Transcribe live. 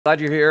Glad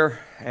you're here,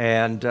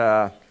 and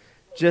I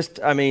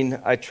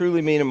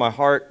truly mean in my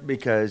heart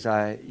because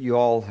you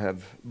all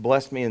have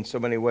blessed me in so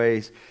many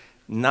ways.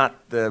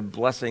 Not the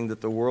blessing that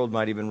the world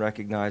might even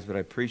recognize, but I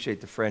appreciate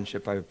the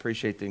friendship. I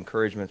appreciate the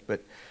encouragement,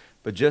 but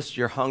just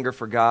your hunger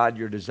for God,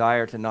 your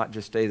desire to not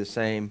just stay the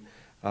same,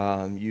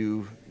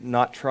 you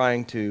not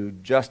trying to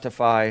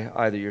justify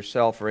either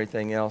yourself or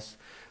anything else,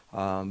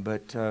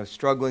 but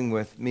struggling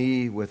with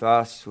me, with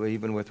us,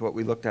 even with what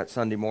we looked at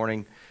Sunday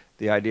morning.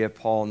 The idea of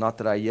Paul, not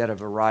that I yet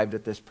have arrived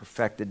at this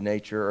perfected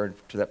nature or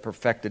to that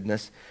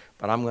perfectedness,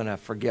 but I'm going to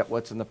forget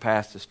what's in the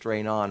past to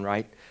strain on,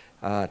 right?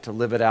 To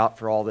live it out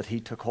for all that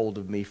he took hold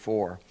of me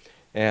for.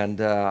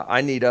 And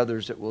I need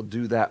others that will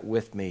do that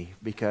with me,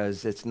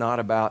 because it's not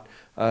about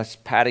us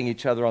patting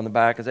each other on the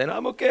back and saying,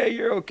 I'm okay,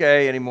 you're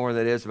okay, anymore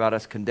than it is about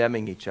us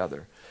condemning each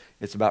other.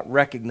 It's about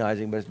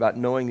recognizing, but it's about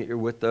knowing that you're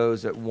with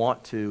those that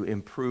want to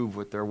improve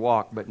with their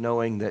walk, but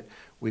knowing that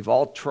we've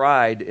all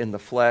tried in the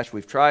flesh.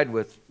 We've tried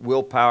with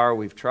willpower.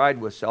 We've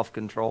tried with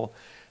self-control.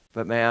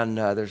 But man,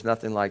 there's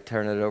nothing like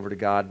turning it over to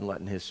God and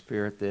letting his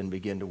Spirit then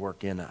begin to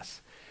work in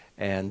us.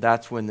 And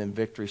that's when then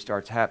victory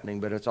starts happening.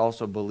 But it's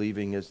also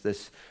believing is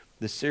this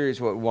series,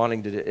 what we're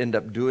wanting to end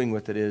up doing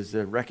with it is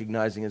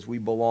recognizing as we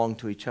belong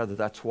to each other.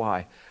 That's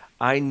why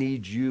I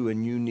need you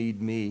and you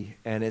need me.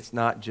 And it's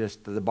not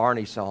just the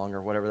Barney song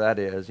or whatever that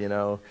is, you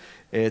know.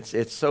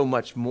 It's so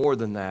much more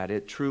than that.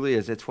 It truly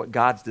is. It's what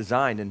God's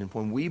designed. And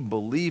when we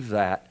believe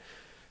that,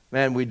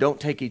 man, we don't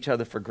take each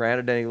other for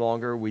granted any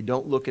longer. We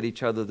don't look at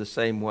each other the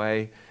same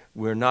way.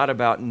 We're not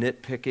about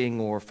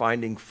nitpicking or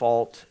finding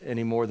fault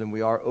any more than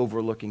we are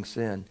overlooking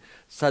sin.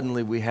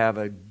 Suddenly we have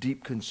a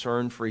deep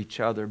concern for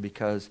each other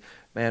because,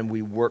 man,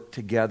 we work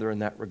together in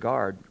that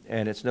regard.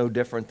 And it's no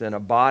different than a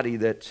body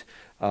that's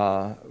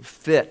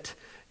fit.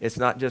 It's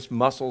not just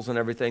muscles and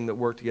everything that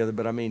work together,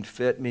 but I mean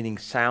fit, meaning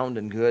sound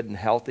and good and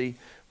healthy.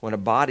 When a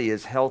body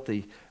is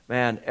healthy,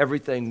 man,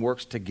 everything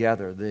works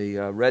together.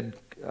 The red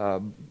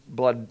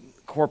blood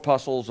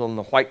corpuscles and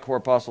the white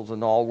corpuscles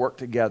and all work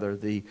together.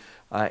 The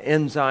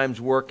enzymes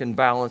work in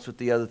balance with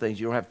the other things.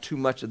 You don't have too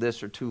much of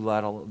this or too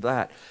little of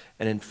that.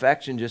 And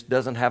infection just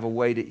doesn't have a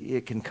way to,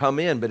 it can come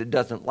in, but it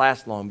doesn't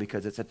last long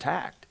because it's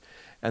attacked.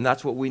 And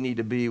that's what we need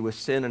to be with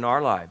sin in our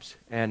lives.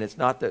 And it's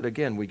not that,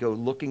 again, we go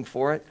looking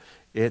for it.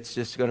 It's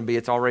just going to be,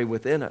 it's already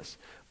within us.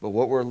 But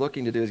what we're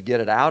looking to do is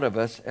get it out of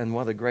us. And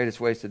one of the greatest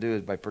ways to do it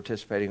is by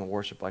participating in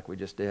worship like we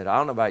just did. I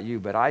don't know about you,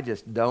 but I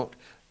just don't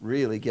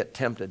really get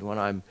tempted when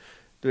I'm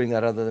doing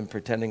that other than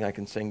pretending I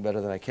can sing better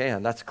than I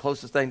can. That's the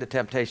closest thing to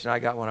temptation I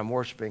got when I'm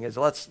worshiping is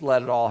let's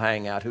let it all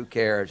hang out. Who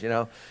cares, you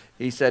know?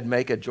 He said,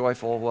 make a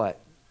joyful what?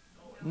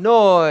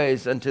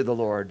 Noise unto the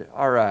Lord.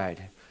 All right.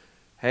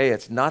 Hey,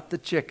 it's not the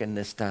chicken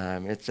this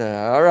time. It's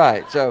all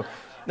right. So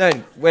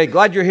anyway,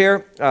 glad you're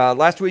here.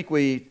 Last week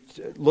we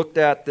looked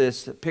at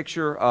this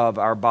picture of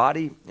our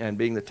body and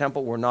being the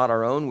temple. We're not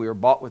our own. We were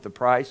bought with a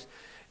price.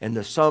 And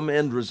the sum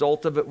end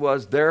result of it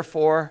was,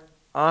 therefore,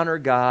 honor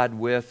God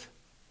with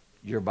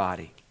your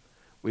body.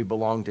 We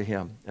belong to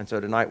him. And so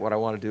tonight what I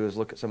want to do is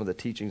look at some of the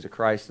teachings of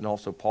Christ and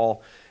also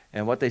Paul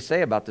and what they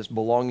say about this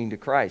belonging to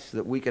Christ,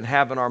 that we can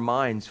have in our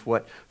minds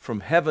what, from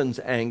heaven's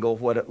angle,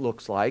 what it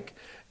looks like,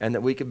 and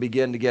that we can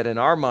begin to get in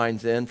our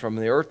minds in from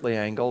the earthly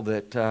angle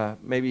that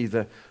maybe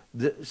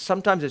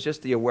sometimes it's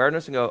just the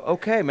awareness and go,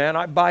 okay, man,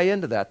 I buy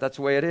into that. That's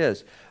the way it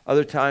is.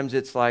 Other times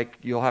it's like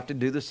you'll have to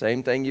do the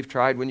same thing you've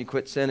tried when you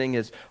quit sinning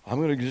is,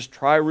 I'm going to just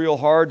try real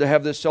hard to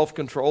have this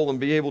self-control and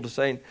be able to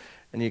say,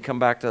 and you come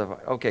back to,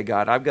 okay,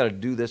 God, I've got to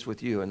do this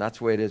with you. And that's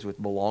the way it is with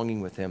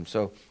belonging with him.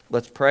 So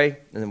let's pray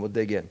and then we'll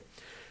dig in.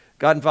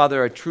 God and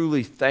Father, I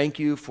truly thank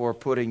you for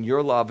putting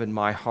your love in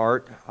my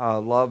heart,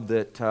 love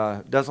that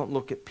doesn't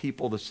look at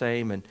people the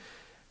same. And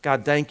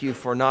God, thank you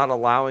for not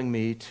allowing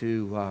me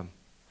to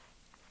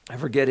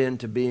ever get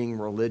into being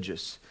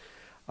religious,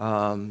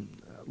 let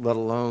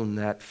alone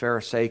that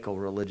pharisaical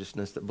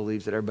religiousness that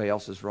believes that everybody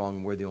else is wrong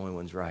and we're the only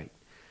ones right.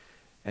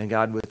 And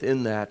God,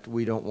 within that,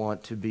 we don't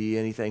want to be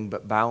anything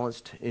but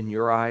balanced in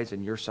your eyes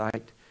and your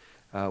sight.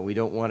 We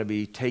don't want to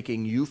be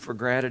taking you for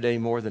granted any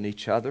more than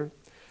each other.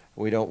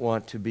 We don't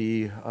want to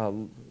be,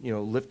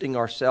 lifting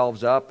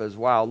ourselves up as,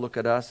 wow, look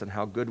at us and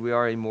how good we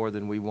are any more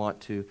than we want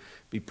to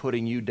be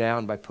putting you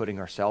down by putting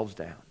ourselves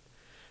down.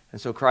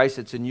 And so, Christ,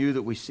 it's in you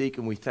that we seek,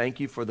 and we thank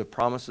you for the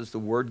promises the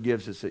Word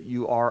gives us that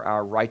you are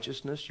our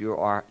righteousness, you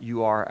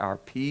are our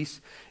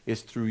peace.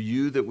 It's through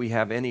you that we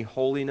have any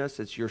holiness.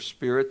 It's your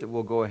Spirit that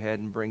will go ahead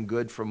and bring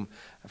good from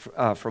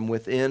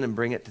within and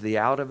bring it to the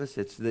out of us.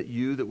 It's that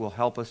you that will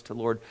help us to,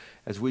 Lord,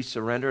 as we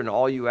surrender, and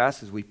all you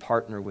ask is we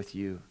partner with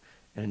you.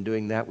 And in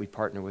doing that, we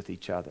partner with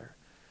each other.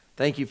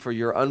 Thank you for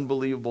your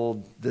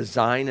unbelievable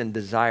design and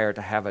desire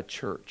to have a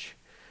church.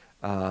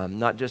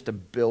 Not just a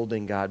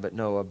building, God, but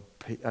no,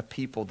 a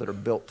people that are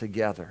built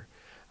together,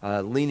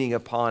 leaning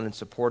upon and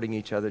supporting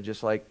each other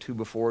just like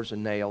 2x4s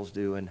and nails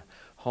do in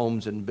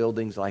homes and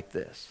buildings like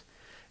this.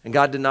 And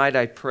God, tonight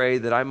I pray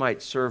that I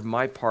might serve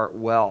my part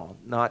well,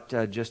 not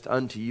just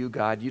unto you,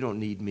 God. You don't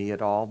need me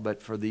at all,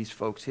 but for these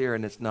folks here.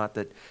 And it's not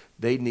that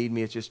they need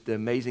me. It's just the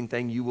amazing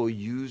thing. You will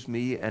use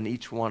me and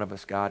each one of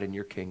us, God, in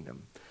your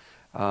kingdom.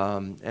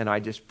 And I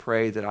just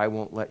pray that I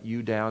won't let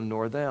you down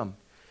nor them.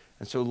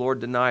 And so, Lord,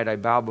 tonight I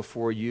bow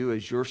before you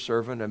as your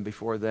servant and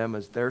before them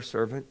as their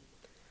servant.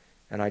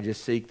 And I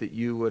just seek that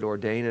you would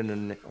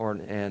ordain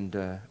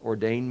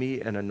ordain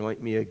me and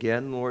anoint me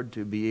again, Lord,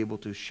 to be able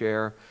to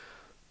share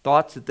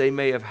thoughts that they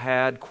may have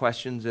had,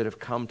 questions that have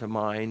come to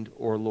mind,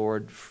 or,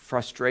 Lord,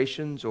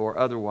 frustrations or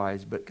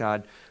otherwise. But,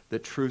 God,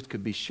 that truth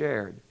could be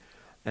shared.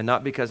 And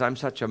not because I'm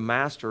such a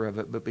master of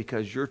it, but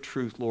because your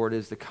truth, Lord,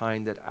 is the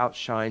kind that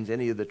outshines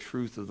any of the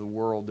truth of the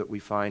world that we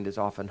find is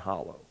often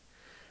hollow.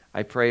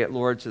 I pray it,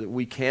 Lord, so that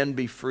we can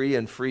be free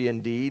and free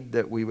indeed,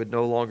 that we would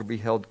no longer be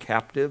held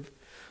captive,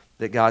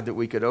 that, God, that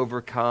we could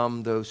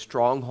overcome those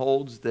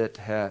strongholds that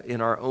in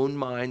our own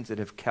minds that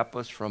have kept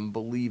us from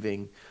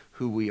believing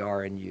who we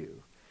are in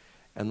you.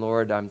 And,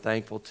 Lord, I'm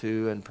thankful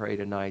too and pray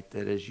tonight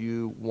that as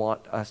you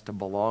want us to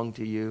belong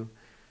to you,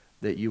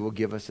 that you will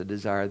give us a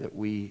desire that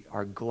we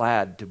are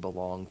glad to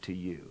belong to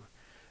you.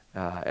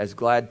 As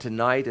glad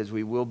tonight as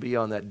we will be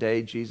on that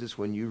day, Jesus,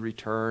 when you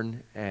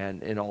return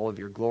and in all of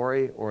your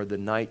glory, or the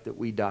night that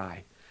we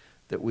die,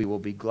 that we will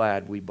be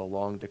glad we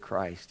belong to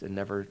Christ and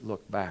never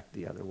look back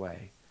the other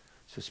way.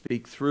 So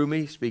speak through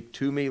me, speak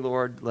to me,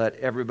 Lord. Let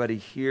everybody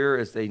hear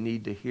as they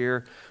need to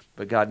hear.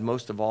 But God,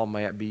 most of all,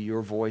 may it be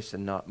your voice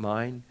and not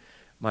mine.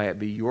 Might it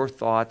be your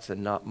thoughts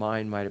and not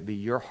mine. Might it be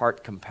your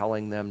heart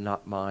compelling them,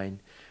 not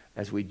mine,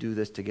 as we do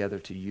this together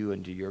to you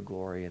and to your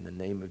glory in the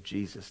name of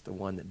Jesus, the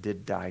one that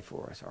did die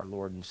for us, our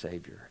Lord and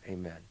Savior.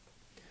 Amen.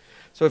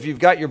 So if you've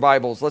got your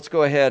Bibles, let's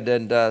go ahead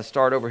and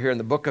start over here in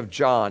the book of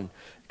John.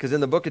 Because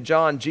in the book of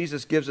John,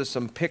 Jesus gives us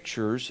some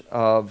pictures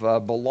of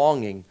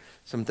belonging,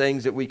 some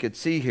things that we could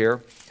see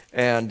here.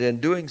 And in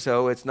doing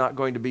so, it's not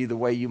going to be the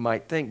way you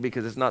might think,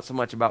 because it's not so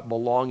much about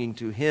belonging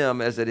to him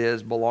as it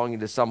is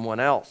belonging to someone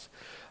else.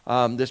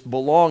 This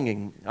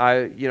belonging,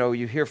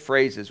 you hear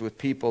phrases with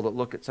people that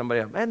look at somebody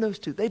else, man, those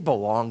two, they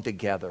belong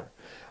together.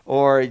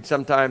 Or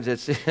sometimes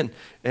it's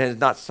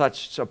not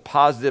such a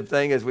positive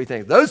thing as we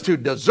think. Those two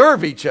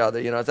deserve each other.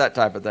 It's that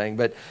type of thing.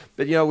 But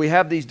we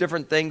have these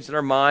different things in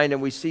our mind,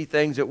 and we see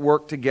things that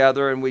work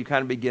together, and we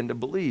kind of begin to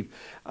believe.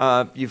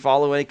 You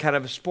follow any kind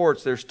of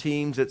sports, there's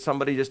teams that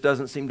somebody just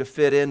doesn't seem to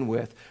fit in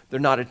with. They're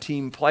not a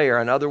team player.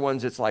 And other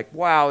ones, it's like,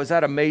 wow, is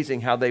that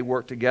amazing how they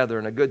work together?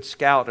 And a good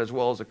scout as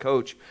well as a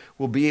coach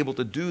will be able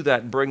to do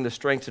that and bring the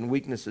strengths and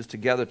weaknesses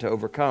together to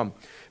overcome.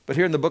 But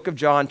here in the book of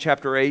John,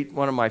 chapter 8,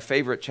 one of my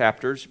favorite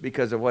chapters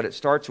because of what it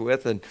starts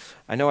with, and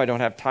I know I don't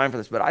have time for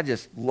this, but I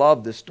just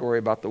love this story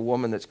about the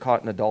woman that's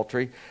caught in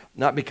adultery,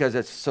 not because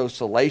it's so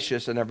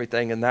salacious and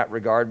everything in that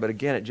regard, but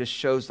again, it just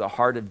shows the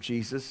heart of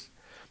Jesus.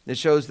 It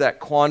shows that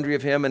quandary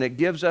of him, and it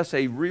gives us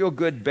a real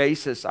good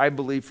basis, I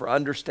believe, for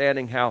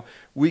understanding how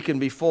we can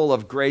be full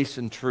of grace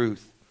and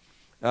truth.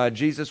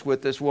 Jesus,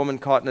 with this woman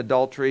caught in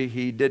adultery,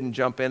 he didn't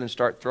jump in and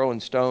start throwing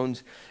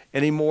stones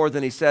any more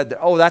than he said that,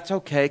 oh, that's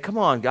okay. Come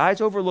on, guys,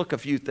 overlook a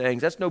few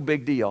things. That's no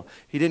big deal.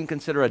 He didn't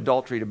consider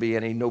adultery to be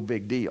any no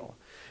big deal.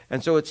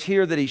 And so it's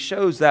here that he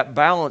shows that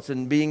balance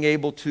in being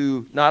able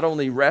to not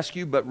only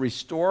rescue but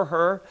restore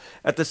her.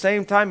 At the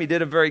same time, he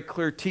did a very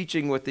clear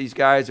teaching with these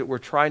guys that were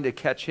trying to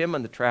catch him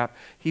in the trap.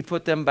 He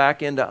put them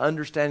back into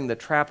understanding the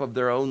trap of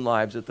their own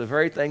lives, that the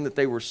very thing that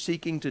they were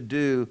seeking to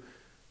do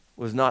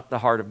was not the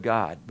heart of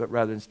God, but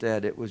rather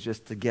instead it was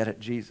just to get at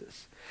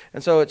Jesus.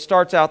 And so it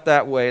starts out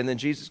that way, and then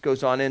Jesus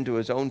goes on into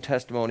his own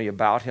testimony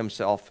about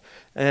himself.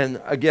 And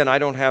again,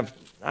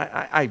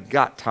 I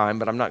got time,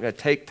 but I'm not going to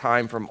take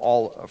time for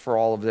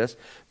all of this.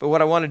 But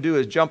what I want to do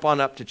is jump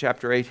on up to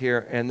chapter 8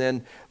 here, and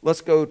then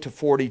let's go to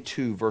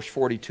 42, verse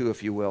 42,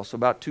 if you will. So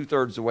about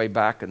 2/3 of the way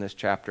back in this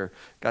chapter.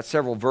 Got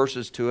several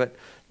verses to it.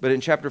 But in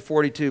chapter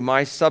 42,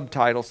 my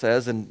subtitle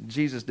says, and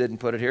Jesus didn't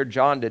put it here,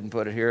 John didn't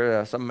put it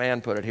here, some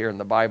man put it here in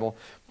the Bible,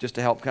 just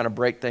to help kind of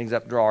break things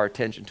up, draw our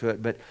attention to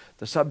it. But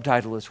the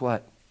subtitle is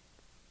what?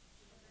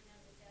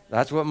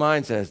 That's what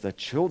mine says, the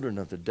children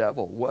of the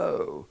devil.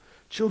 Whoa.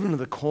 Children of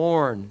the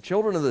corn,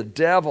 children of the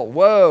devil.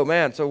 Whoa,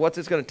 man. So what's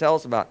this going to tell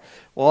us about?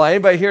 Well,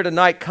 anybody here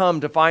tonight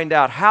come to find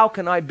out, how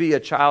can I be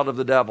a child of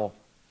the devil?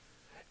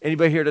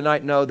 Anybody here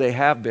tonight know they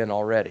have been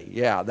already?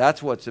 Yeah,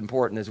 that's what's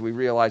important, is we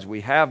realize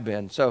we have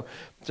been. So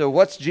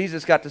what's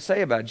Jesus got to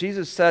say about it?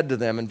 Jesus said to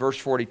them in verse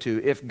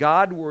 42, if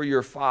God were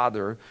your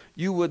father,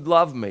 you would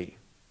love me.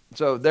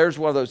 So there's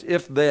one of those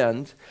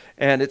if-thens,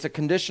 and it's a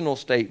conditional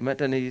statement,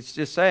 and he's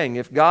just saying,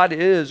 if God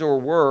is or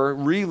were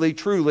really,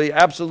 truly,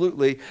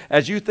 absolutely,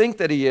 as you think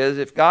that he is,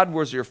 if God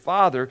was your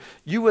father,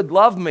 you would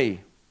love me.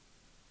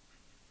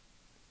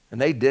 And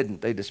they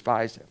didn't. They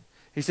despised him.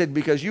 He said,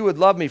 because you would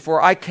love me,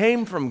 for I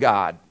came from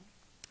God.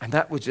 And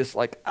that was just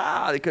like,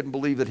 they couldn't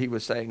believe that he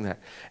was saying that.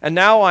 And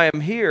now I am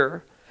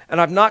here,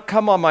 and I've not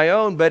come on my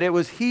own, but it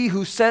was he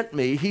who sent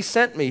me. He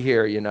sent me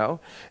here, And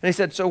he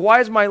said, so why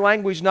is my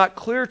language not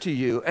clear to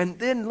you? And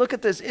then look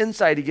at this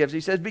insight he gives.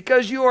 He says,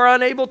 because you are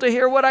unable to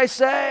hear what I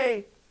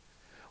say.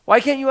 Why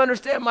can't you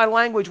understand my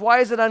language? Why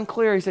is it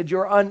unclear? He said,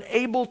 you're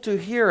unable to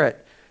hear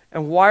it.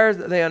 And why are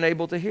they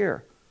unable to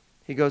hear?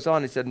 He goes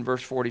on, he said in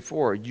verse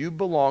 44, you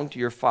belong to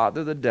your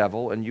father, the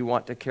devil, and you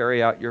want to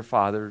carry out your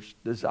father's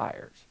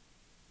desires.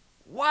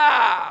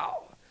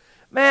 Wow!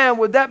 Man,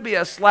 would that be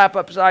a slap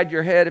upside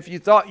your head if you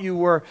thought you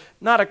were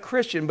not a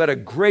Christian, but a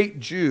great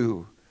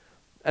Jew,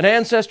 an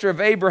ancestor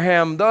of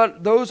Abraham,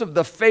 those of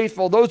the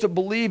faithful, those that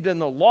believed in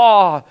the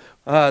law,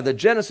 the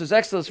Genesis,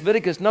 Exodus,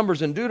 Leviticus,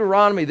 Numbers, and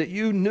Deuteronomy, that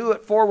you knew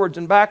it forwards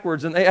and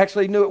backwards, and they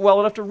actually knew it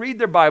well enough to read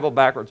their Bible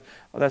backwards.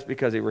 Well, that's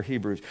because they were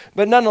Hebrews.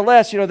 But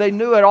nonetheless, they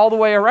knew it all the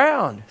way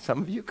around. Some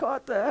of you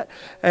caught that.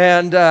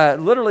 And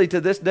literally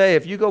to this day,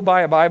 if you go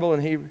buy a Bible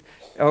and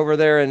over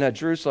there in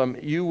Jerusalem,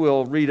 you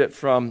will read it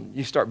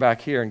you start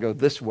back here and go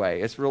this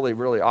way. It's really,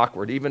 really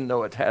awkward. Even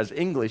though it has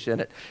English in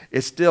it,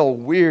 it's still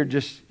weird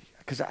just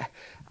because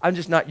I'm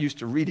just not used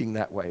to reading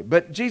that way.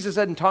 But Jesus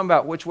isn't talking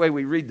about which way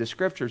we read the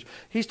Scriptures.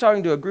 He's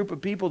talking to a group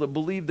of people that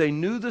believe they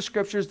knew the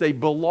Scriptures. They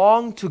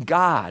belong to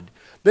God.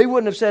 They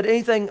wouldn't have said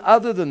anything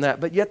other than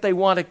that, but yet they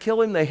want to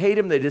kill him. They hate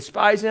him. They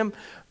despise him.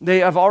 They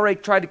have already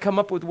tried to come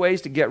up with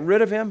ways to get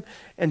rid of him.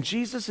 And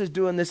Jesus is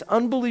doing this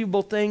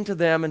unbelievable thing to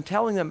them and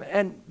telling them,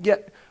 and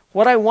yet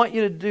what I want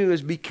you to do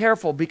is be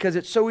careful, because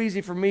it's so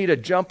easy for me to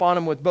jump on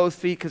them with both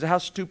feet because of how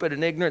stupid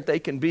and ignorant they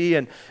can be.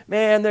 And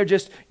man, they're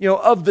just,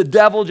 of the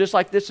devil, just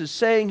like this is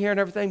saying here and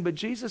everything. But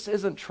Jesus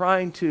isn't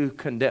trying to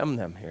condemn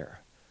them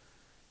here.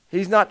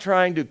 He's not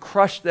trying to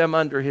crush them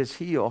under his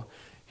heel.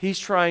 He's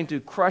trying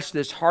to crush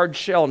this hard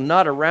shell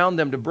nut around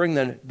them to bring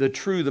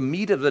the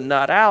meat of the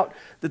nut out,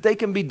 that they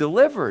can be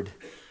delivered.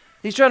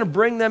 He's trying to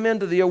bring them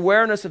into the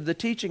awareness of the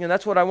teaching, and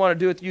that's what I want to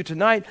do with you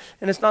tonight.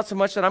 And it's not so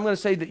much that I'm going to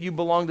say that you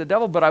belong to the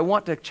devil, but I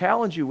want to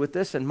challenge you with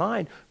this in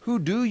mind. Who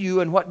do you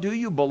and what do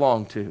you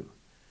belong to?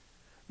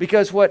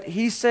 Because what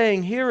he's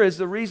saying here is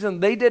the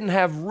reason they didn't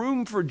have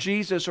room for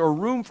Jesus or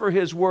room for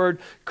his word,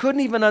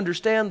 couldn't even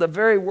understand the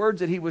very words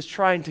that he was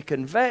trying to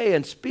convey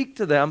and speak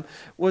to them,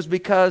 was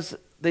because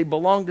they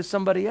belonged to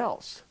somebody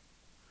else.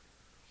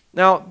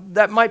 Now,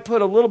 that might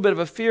put a little bit of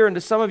a fear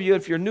into some of you.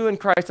 If you're new in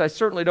Christ, I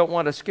certainly don't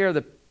want to scare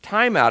the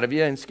time out of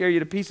you and scare you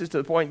to pieces to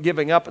the point of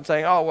giving up and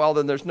saying, oh, well,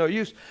 then there's no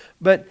use.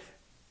 But,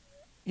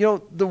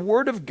 the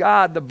Word of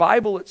God, the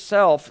Bible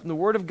itself, and the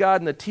Word of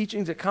God and the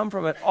teachings that come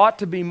from it ought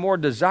to be more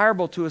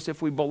desirable to us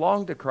if we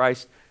belong to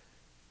Christ.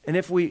 And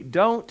if we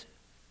don't,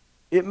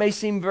 it may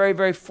seem very,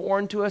 very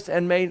foreign to us,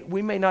 and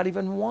we may not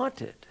even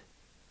want it.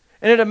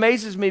 And it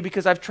amazes me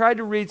because I've tried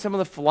to read some of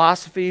the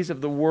philosophies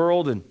of the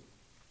world and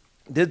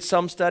did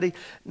some study,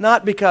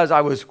 not because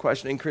I was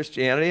questioning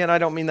Christianity, and I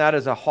don't mean that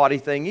as a haughty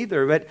thing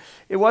either, but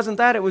it wasn't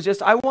that. It was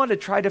just I wanted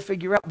to try to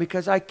figure out,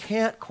 because I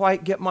can't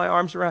quite get my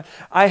arms around.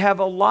 I have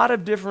a lot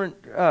of different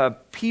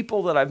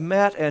people that I've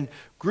met and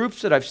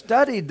groups that I've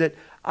studied that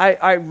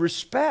I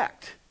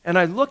respect and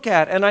I look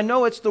at, and I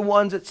know it's the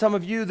ones that some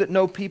of you that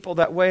know people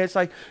that way. It's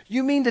like,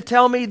 you mean to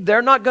tell me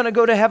they're not going to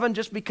go to heaven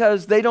just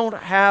because they don't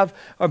have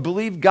or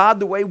believe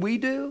God the way we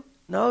do?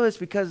 No, it's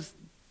because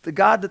the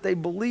God that they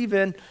believe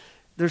in,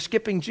 they're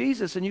skipping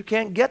Jesus, and you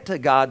can't get to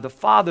God, the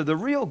Father, the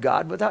real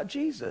God, without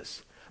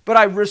Jesus. But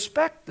I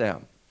respect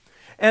them.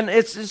 And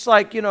it's just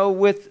like,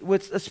 with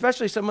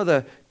especially some of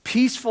the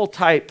peaceful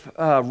type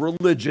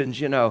religions,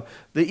 the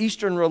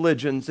Eastern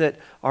religions that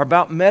are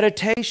about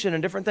meditation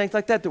and different things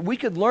like that we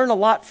could learn a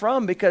lot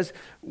from, because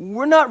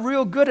we're not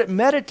real good at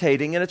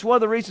meditating. And it's one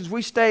of the reasons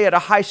we stay at a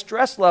high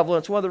stress level.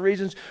 And it's one of the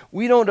reasons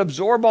we don't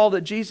absorb all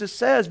that Jesus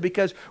says,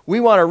 because we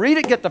want to read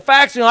it, get the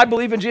facts, I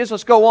believe in Jesus,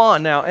 let's go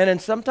on now. And then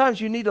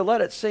sometimes you need to let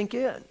it sink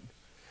in.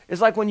 It's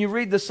like when you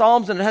read the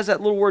Psalms and it has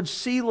that little word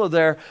Selah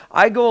there.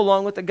 I go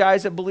along with the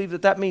guys that believe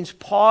that means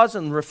pause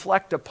and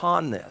reflect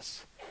upon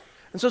this.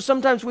 And so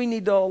sometimes we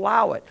need to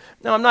allow it.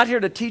 Now, I'm not here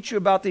to teach you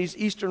about these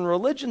Eastern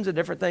religions and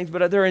different things,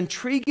 but they're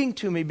intriguing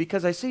to me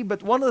because I see,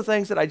 but one of the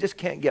things that I just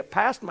can't get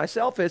past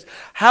myself is,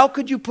 how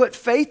could you put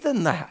faith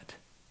in that?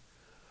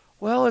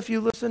 Well, if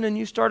you listen and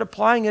you start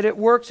applying it, it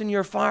works, and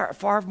you're a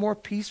far more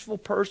peaceful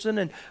person,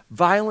 and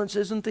violence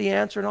isn't the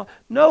answer and all.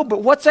 No,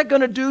 but what's that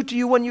going to do to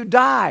you when you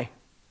die?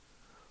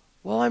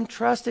 Well, I'm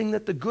trusting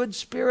that the good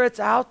spirits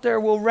out there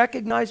will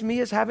recognize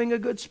me as having a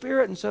good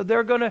spirit, and so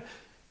they're going to,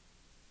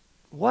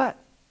 what?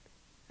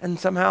 And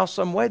somehow,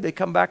 some way, they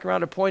come back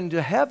around to pointing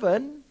to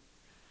heaven,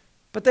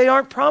 but they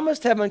aren't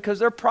promised heaven because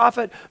their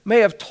prophet may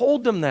have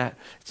told them that.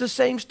 It's the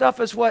same stuff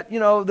as what,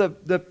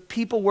 the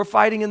people were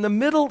fighting in the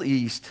Middle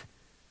East.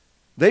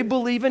 They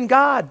believe in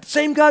God.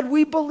 Same God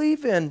we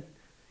believe in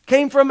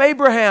came from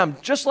Abraham,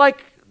 just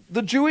like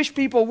the Jewish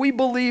people we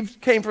believe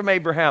came from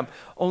Abraham,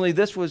 only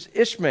this was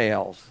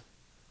Ishmael's.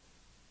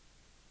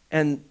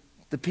 And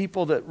the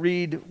people that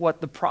read what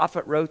the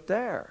prophet wrote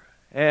there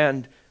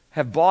and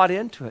have bought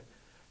into it.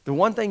 The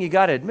one thing you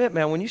got to admit,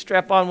 man, when you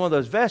strap on one of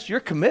those vests,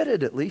 you're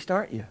committed at least,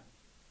 aren't you?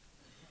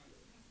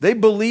 They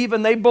believe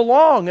and they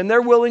belong, and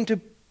they're willing to,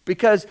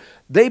 because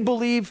they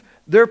believe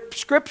their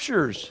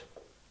scriptures.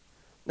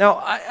 Now,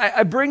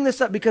 I bring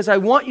this up because I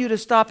want you to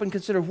stop and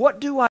consider,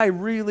 what do I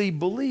really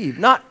believe?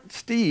 Not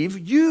Steve,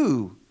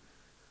 you.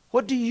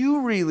 What do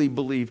you really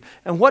believe?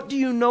 And what do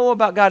you know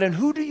about God? And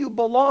who do you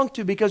belong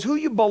to? Because who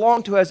you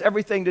belong to has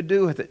everything to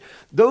do with it.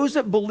 Those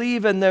that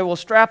believe and they will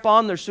strap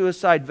on their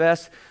suicide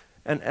vests.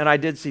 And I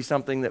did see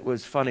something that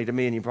was funny to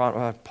me, and you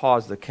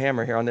paused the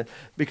camera here on it,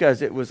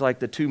 because it was like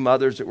the two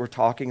mothers that were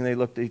talking, and they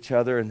looked at each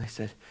other and they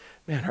said,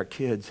 man, our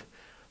kids,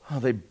 oh,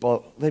 they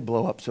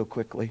blow up so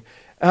quickly.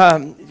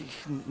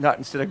 Not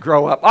instead of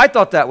grow up. I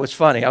thought that was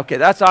funny. Okay,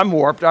 I'm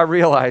warped, I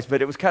realize,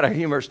 but it was kind of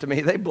humorous to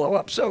me. They blow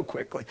up so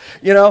quickly,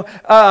 you know.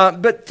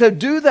 But to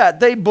do that,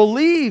 they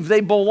believe,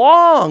 they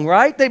belong,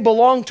 right? They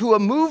belong to a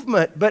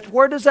movement. But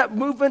where does that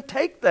movement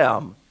take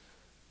them?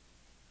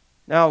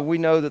 Now, we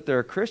know that there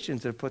are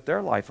Christians that have put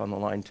their life on the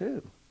line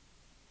too.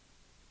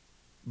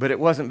 But it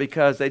wasn't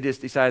because they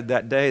just decided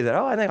that day that,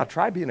 I think I'll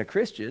try being a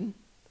Christian.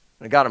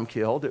 And it got them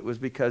killed. It was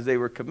because they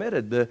were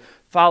committed. The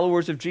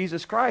followers of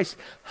Jesus Christ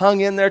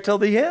hung in there till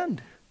the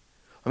end.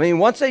 I mean,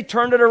 once they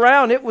turned it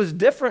around, it was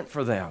different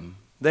for them.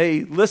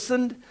 They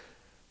listened,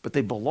 but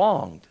they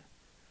belonged.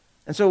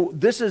 And so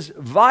this is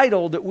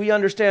vital that we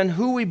understand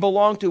who we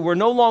belong to. We're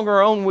no longer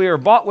our own. We are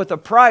bought with a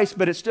price,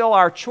 but it's still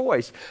our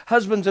choice.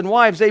 Husbands and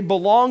wives, they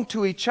belong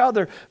to each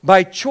other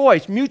by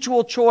choice,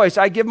 mutual choice.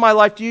 I give my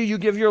life to you, you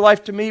give your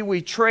life to me.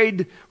 We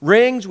trade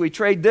rings, we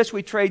trade this,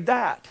 we trade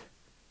that.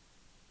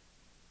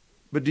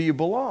 But do you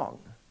belong?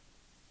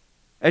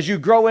 As you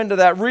grow into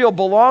that real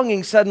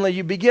belonging, suddenly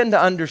you begin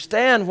to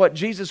understand what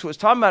Jesus was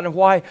talking about and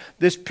why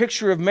this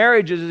picture of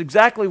marriage is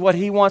exactly what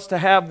he wants to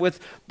have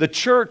with the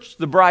church,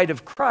 the bride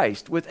of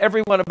Christ, with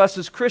every one of us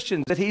as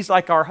Christians, that he's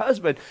like our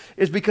husband,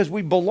 is because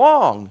we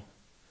belong.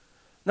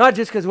 Not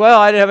just because,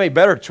 I didn't have any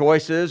better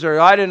choices, or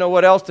I didn't know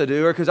what else to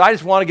do, or because I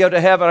just want to go to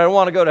heaven, I don't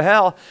want to go to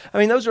hell. I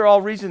mean, those are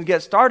all reasons to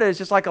get started. It's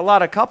just like a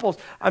lot of couples.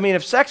 I mean,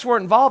 if sex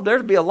weren't involved,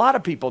 there'd be a lot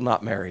of people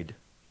not married.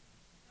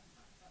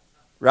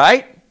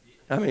 Right?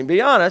 I mean,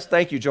 be honest.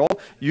 Thank you, Joel.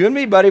 You and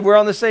me, buddy, we're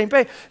on the same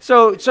page.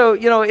 So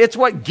it's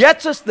what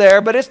gets us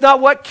there, but it's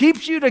not what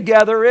keeps you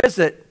together, is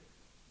it?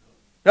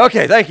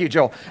 Okay, thank you,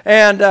 Joel.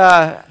 And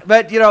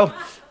but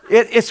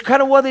it's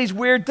kind of one of these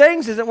weird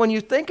things, isn't it, when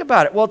you think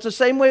about it? Well, it's the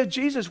same way with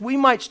Jesus. We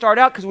might start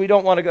out because we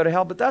don't want to go to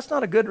hell, but that's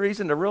not a good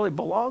reason to really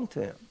belong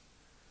to him.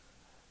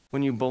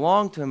 When you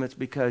belong to him, it's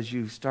because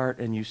you start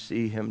and you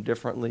see him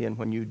differently, and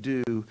when you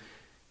do,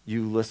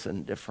 you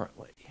listen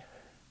differently.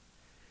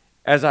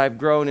 As I've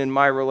grown in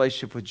my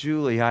relationship with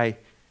Julie, I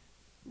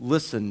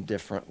listen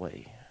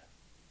differently.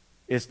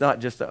 It's not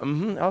just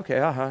okay,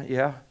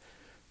 yeah.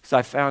 Because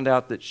I found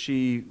out that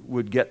she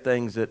would get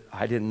things that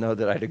I didn't know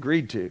that I'd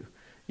agreed to,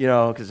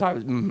 because I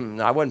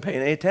wasn't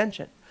paying any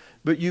attention.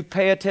 But you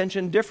pay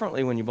attention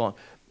differently when you belong.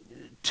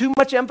 Too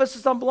much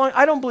emphasis on belonging.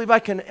 I don't believe I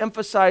can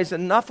emphasize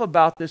enough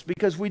about this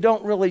because we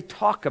don't really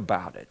talk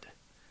about it.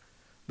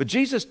 But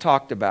Jesus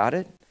talked about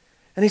it.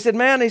 And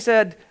he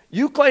said,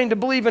 you claim to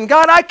believe in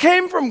God. I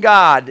came from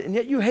God. And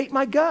yet you hate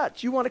my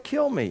guts. You want to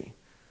kill me.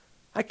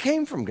 I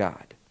came from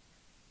God.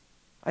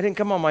 I didn't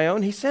come on my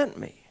own. He sent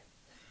me.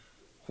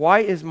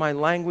 Why is my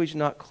language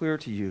not clear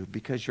to you?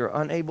 Because you're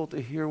unable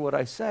to hear what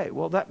I say.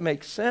 Well, that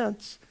makes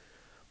sense.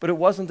 But it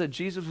wasn't that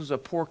Jesus was a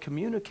poor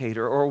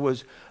communicator or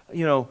was,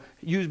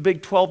 used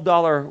big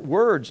 $12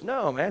 words.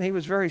 No, man, he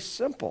was very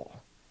simple.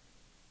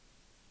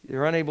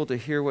 You're unable to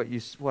hear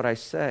what I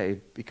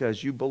say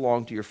because you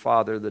belong to your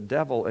father, the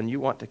devil, and you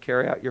want to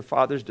carry out your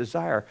father's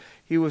desire.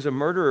 He was a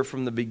murderer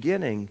from the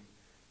beginning,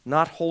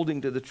 not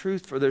holding to the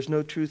truth, for there's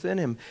no truth in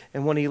him.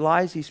 And when he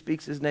lies, he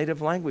speaks his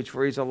native language,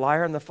 for he's a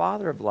liar and the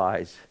father of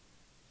lies.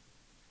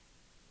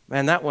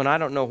 Man, that one, I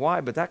don't know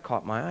why, but that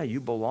caught my eye.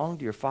 You belong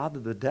to your father,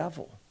 the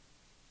devil.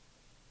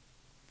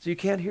 So you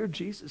can't hear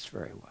Jesus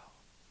very well.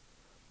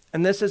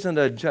 And this isn't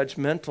a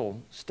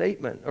judgmental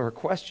statement or a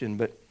question,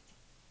 but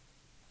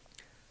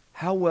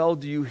how well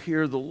do you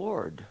hear the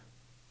Lord?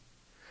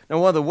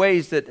 Now, one of the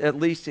ways that at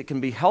least it can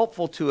be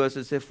helpful to us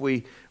is if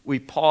we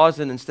pause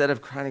and instead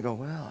of trying to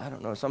go, I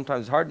don't know,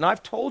 sometimes it's hard. And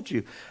I've told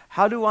you,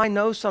 how do I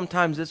know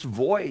sometimes this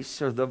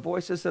voice or the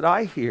voices that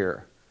I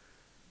hear?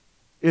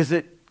 Is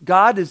it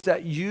God? Is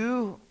that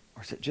you?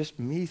 Or is it just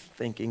me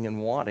thinking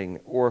and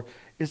wanting? Or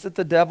is it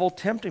the devil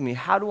tempting me?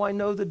 How do I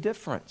know the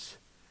difference?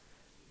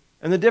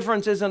 And the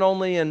difference isn't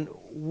only in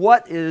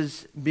what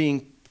is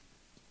being,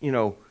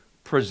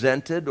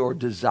 presented or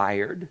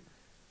desired,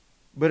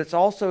 but it's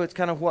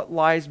kind of what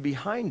lies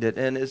behind it.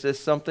 And is this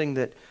something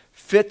that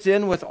fits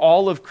in with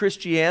all of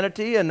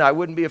Christianity and I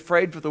wouldn't be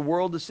afraid for the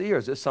world to see? Or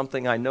is this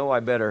something I know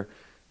I better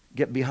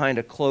get behind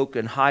a cloak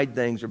and hide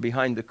things or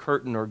behind the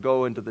curtain or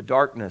go into the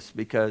darkness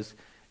because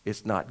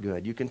it's not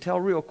good? You can tell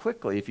real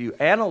quickly if you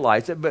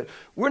analyze it, but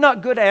we're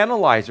not good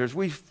analyzers.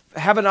 We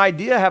have an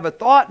idea, have a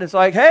thought, and it's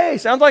like, hey,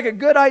 sounds like a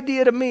good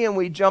idea to me, and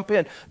we jump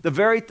in. The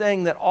very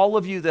thing that all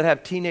of you that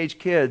have teenage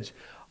kids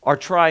are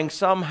trying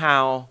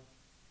somehow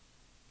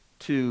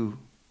to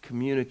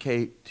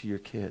communicate to your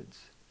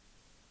kids.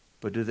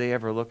 But do they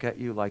ever look at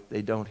you like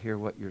they don't hear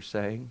what you're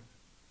saying?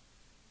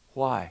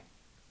 Why?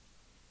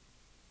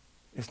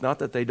 It's not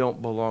that they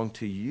don't belong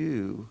to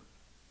you.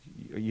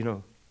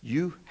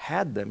 You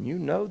had them. You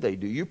know they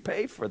do. You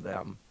pay for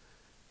them.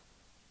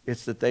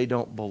 It's that they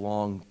don't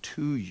belong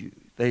to you.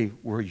 They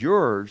were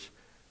yours,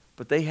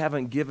 but they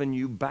haven't given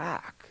you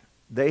back.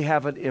 They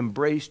haven't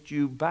embraced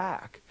you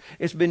back.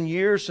 It's been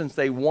years since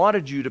they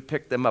wanted you to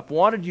pick them up,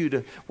 wanted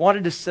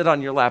to sit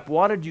on your lap,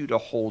 wanted you to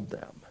hold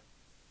them.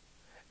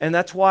 And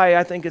that's why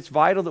I think it's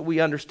vital that we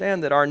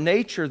understand that our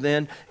nature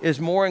then is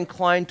more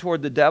inclined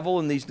toward the devil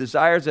and these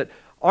desires that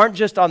aren't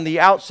just on the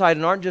outside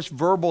and aren't just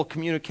verbal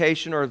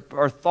communication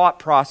or thought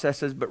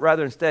processes, but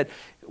rather instead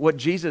what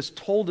Jesus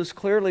told us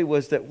clearly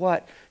was that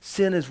what?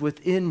 Sin is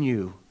within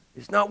you.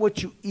 It's not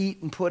what you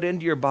eat and put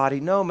into your body.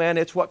 No, man,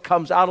 it's what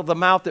comes out of the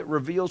mouth that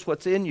reveals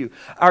what's in you.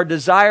 Our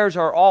desires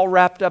are all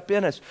wrapped up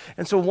in us.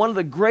 And so one of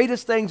the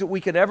greatest things that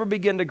we can ever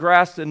begin to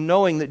grasp in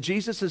knowing that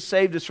Jesus has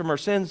saved us from our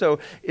sins, though,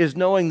 is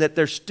knowing that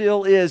there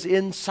still is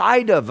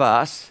inside of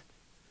us,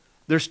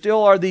 there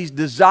still are these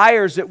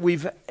desires that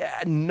we've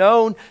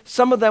known.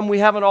 Some of them we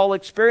haven't all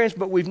experienced,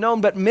 but we've known.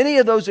 But many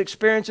of those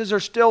experiences are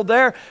still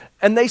there,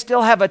 and they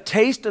still have a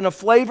taste and a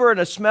flavor and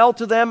a smell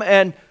to them,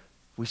 and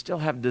we still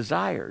have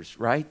desires,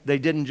 right? They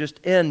didn't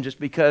just end just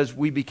because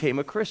we became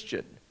a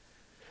Christian.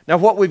 Now,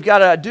 what we've got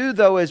to do,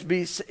 though, is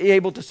be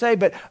able to say,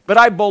 but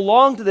I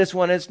belong to this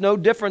one. It's no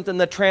different than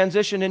the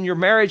transition in your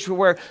marriage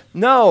where,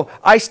 no,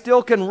 I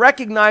still can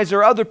recognize there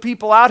are other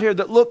people out here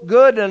that look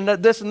good and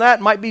that this and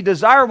that might be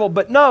desirable,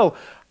 but no,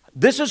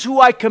 this is who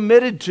I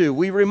committed to.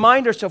 We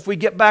remind ourselves, we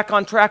get back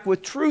on track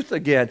with truth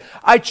again.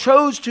 I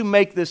chose to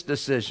make this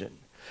decision.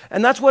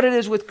 And that's what it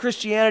is with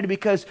Christianity,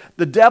 because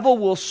the devil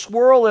will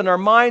swirl in our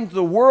minds.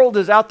 The world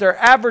is out there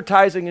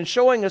advertising and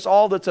showing us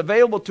all that's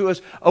available to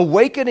us,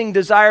 awakening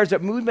desires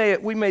that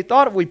we may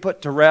thought we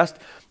put to rest.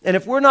 And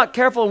if we're not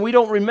careful and we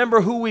don't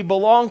remember who we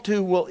belong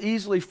to, we'll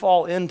easily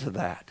fall into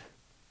that.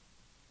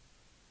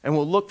 And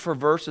we'll look for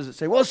verses that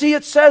say, well, see,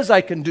 it says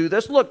I can do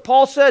this. Look,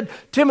 Paul said,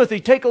 Timothy,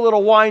 take a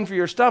little wine for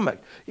your stomach.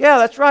 Yeah,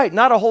 that's right.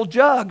 Not a whole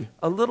jug,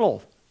 a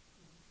little.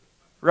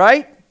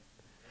 Right?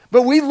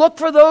 But we look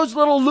for those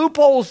little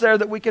loopholes there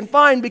that we can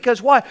find,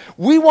 because why?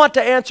 We want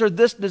to answer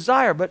this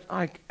desire. But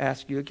I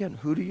ask you again,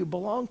 who do you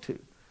belong to?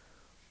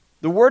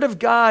 The Word of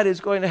God is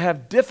going to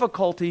have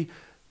difficulty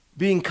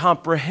being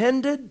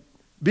comprehended,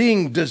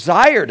 being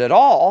desired at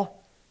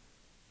all,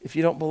 if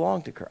you don't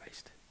belong to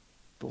Christ.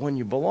 But when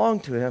you belong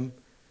to Him,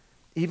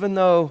 even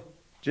though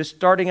just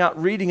starting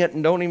out reading it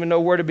and don't even know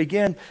where to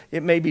begin,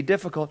 it may be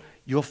difficult,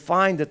 you'll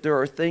find that there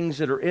are things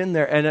that are in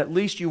there, and at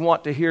least you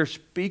want to hear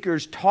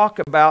speakers talk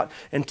about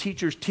and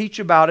teachers teach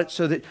about it,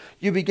 so that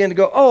you begin to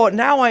go, oh,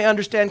 now I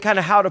understand kind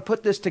of how to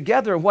put this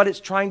together and what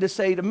it's trying to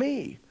say to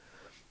me.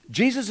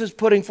 Jesus is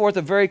putting forth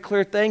a very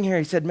clear thing here.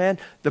 He said, man,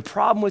 the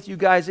problem with you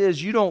guys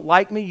is you don't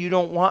like me, you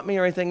don't want me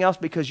or anything else,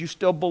 because you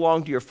still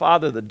belong to your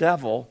father, the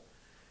devil.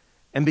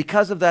 And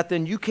because of that,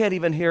 then you can't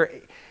even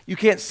hear, you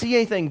can't see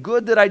anything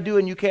good that I do,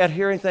 and you can't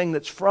hear anything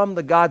that's from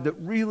the God that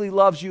really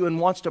loves you and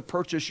wants to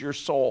purchase your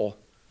soul.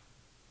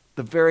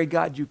 The very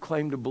God you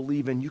claim to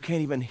believe in, you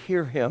can't even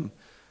hear Him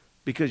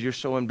because you're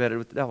so embedded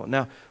with the devil.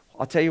 Now,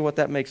 I'll tell you what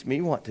that makes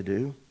me want to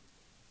do.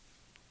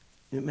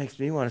 It makes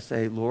me want to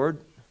say, Lord,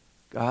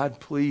 God,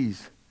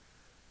 please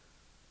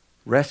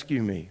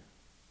rescue me.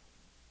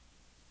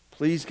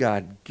 Please,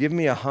 God, give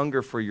me a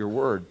hunger for your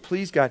word.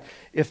 Please, God,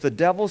 if the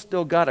devil's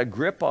still got a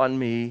grip on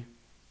me,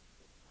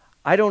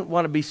 I don't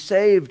want to be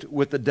saved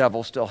with the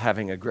devil still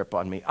having a grip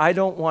on me. I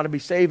don't want to be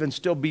saved and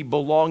still be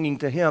belonging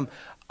to him.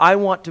 I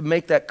want to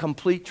make that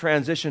complete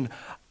transition.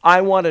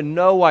 I want to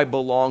know I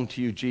belong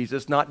to you,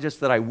 Jesus, not just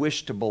that I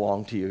wish to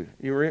belong to you.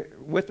 You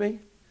with me?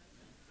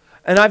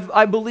 And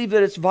I believe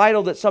that it's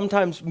vital that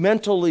sometimes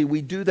mentally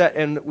we do that,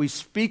 and we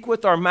speak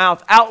with our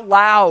mouth out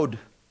loud.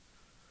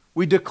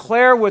 We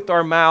declare with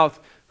our mouth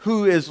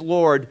who is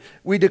Lord.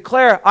 We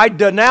declare, I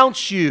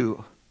denounce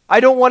you. I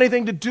don't want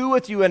anything to do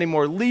with you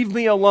anymore. Leave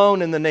me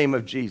alone in the name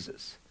of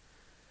Jesus.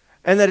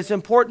 And that it's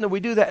important that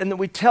we do that, and that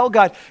we tell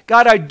God,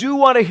 God, I do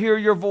want to hear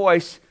your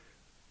voice.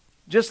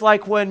 Just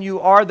like when you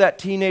are that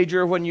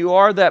teenager, when you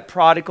are that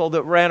prodigal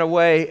that ran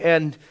away,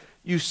 and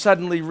you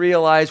suddenly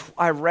realize,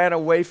 I ran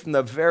away from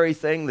the very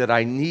thing that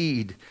I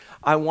need.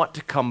 I want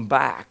to come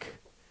back.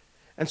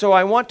 And so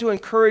I want to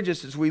encourage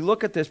us as we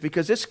look at this,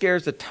 because this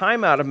scares the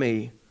time out of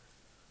me,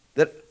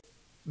 that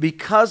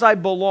because I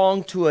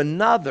belong to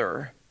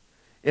another,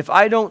 if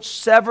I don't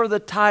sever the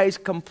ties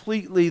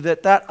completely,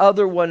 that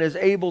other one is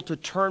able to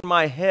turn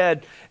my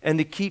head and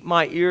to keep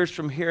my ears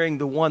from hearing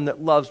the one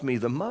that loves me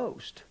the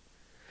most.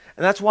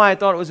 And that's why I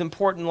thought it was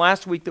important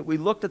last week that we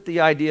looked at the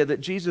idea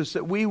that Jesus,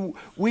 that we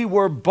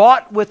were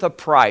bought with a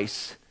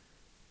price,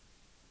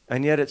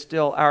 and yet it's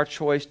still our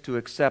choice to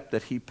accept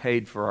that He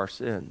paid for our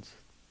sins.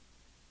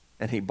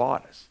 And He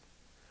bought us.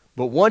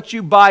 But once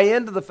you buy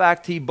into the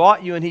fact He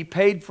bought you and He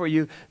paid for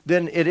you,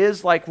 then it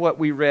is like what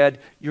we read,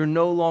 you're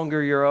no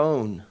longer your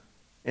own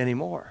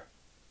anymore.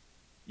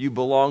 You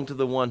belong to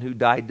the one who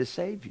died to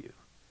save you.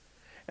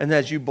 And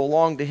as you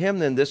belong to Him,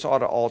 then this ought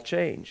to all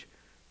change.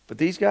 But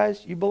these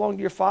guys, you belong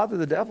to your father,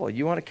 the devil.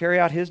 You want to carry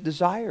out his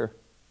desire.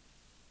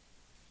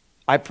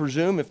 I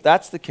presume if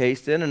that's the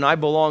case then, and I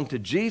belong to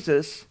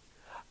Jesus,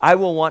 I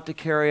will want to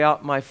carry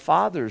out my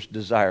Father's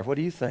desire. What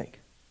do you think?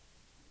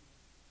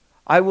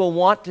 I will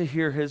want to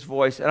hear his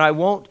voice, and I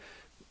won't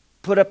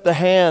put up the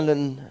hand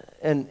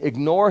and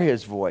ignore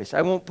his voice.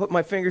 I won't put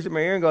my fingers in my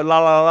ear and go, la,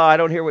 la, la, I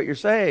don't hear what you're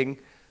saying.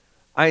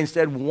 I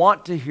instead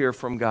want to hear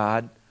from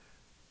God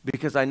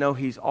because I know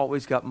he's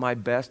always got my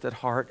best at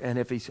heart, and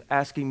if he's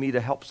asking me to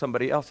help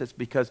somebody else, it's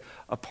because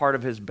a part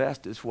of his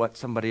best is what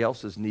somebody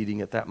else is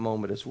needing at that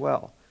moment as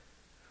well.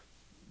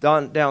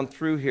 Down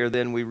through here,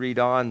 then we read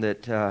on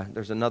that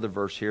there's another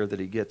verse here that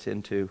he gets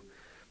into.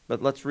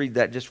 But let's read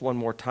that just one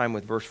more time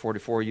with verse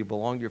 44. You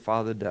belong to your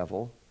father, the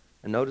devil.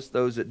 And notice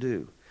those that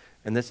do.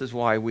 And this is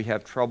why we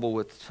have trouble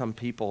with some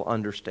people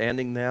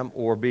understanding them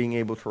or being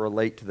able to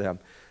relate to them.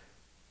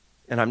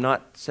 And I'm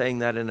not saying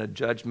that in a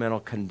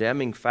judgmental,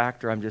 condemning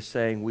factor. I'm just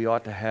saying we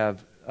ought to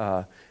have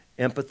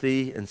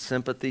empathy and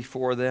sympathy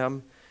for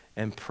them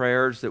and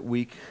prayers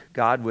that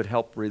God would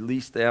help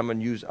release them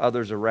and use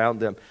others around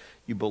them.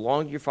 You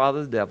belong to your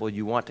father, the devil.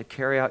 You want to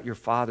carry out your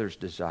father's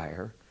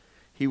desire.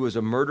 He was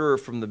a murderer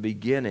from the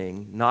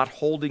beginning, not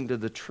holding to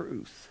the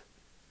truth.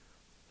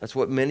 That's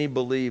what many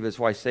believe is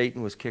why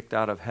Satan was kicked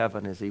out of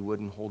heaven, is he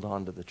wouldn't hold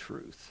on to the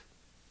truth.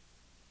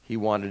 He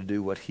wanted to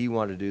do what he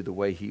wanted to do the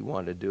way he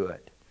wanted to do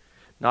it.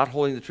 Not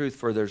holding the truth,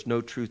 for there's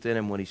no truth in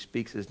him. When he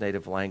speaks his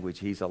native language,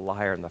 he's a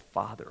liar and the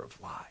father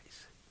of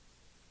lies.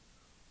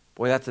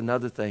 Boy, that's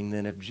another thing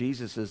then. If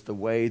Jesus is the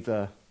way,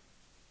 the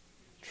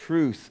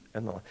truth,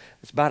 and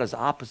it's about as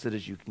opposite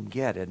as you can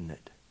get, isn't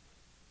it?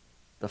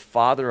 The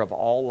father of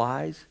all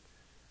lies,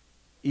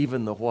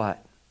 even the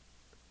what?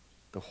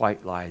 The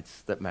white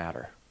lies that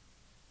matter.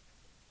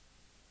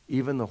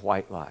 Even the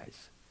white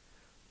lies.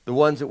 The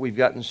ones that we've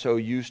gotten so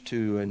used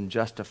to and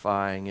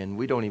justifying, and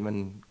we don't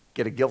even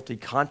get a guilty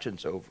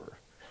conscience over.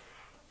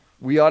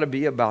 We ought to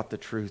be about the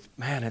truth.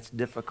 Man, it's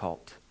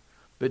difficult.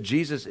 But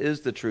Jesus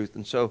is the truth.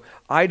 And so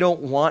I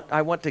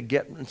want to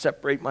get and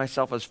separate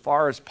myself as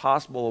far as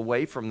possible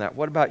away from that.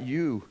 What about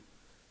you?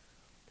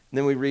 And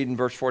then we read in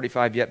verse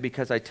 45, yet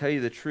because I tell you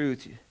the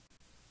truth,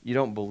 you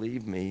don't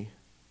believe me,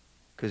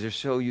 because you're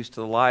so used to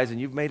the lies, and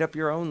you've made up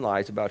your own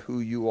lies about who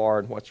you are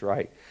and what's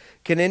right.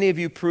 Can any of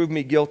you prove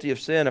me guilty of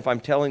sin if I'm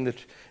telling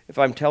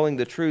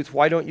the truth?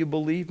 Why don't you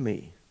believe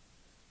me?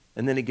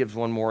 And then he gives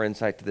one more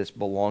insight to this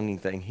belonging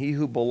thing. He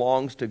who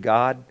belongs to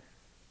God,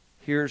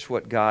 here's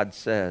what God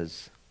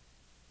says.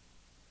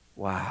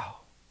 Wow.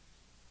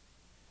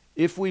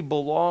 If we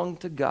belong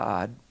to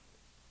God,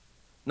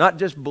 not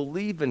just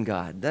believe in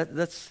God,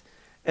 that's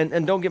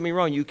and don't get me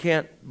wrong, you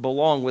can't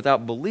belong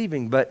without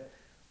believing, but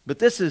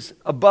this is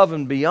above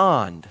and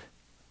beyond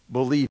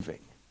believing.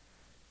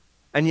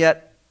 And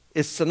yet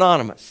it's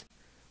synonymous.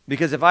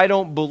 Because if I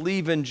don't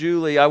believe in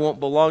Julie, I won't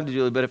belong to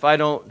Julie. But if I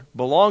don't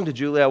belong to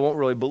Julie, I won't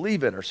really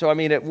believe in her. So, I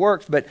mean, it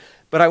works. But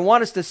I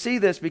want us to see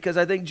this because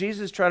I think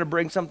Jesus is trying to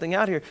bring something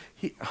out here.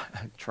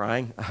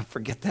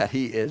 Forget that.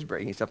 He is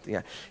bringing something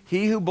out.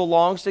 He who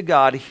belongs to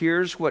God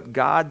hears what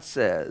God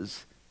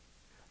says.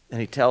 And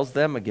he tells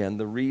them again,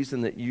 the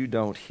reason that you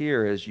don't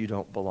hear is you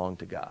don't belong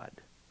to God.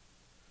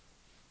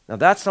 Now,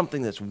 that's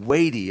something that's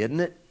weighty,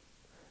 isn't it?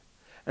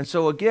 And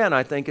so again,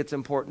 I think it's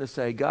important to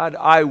say, God,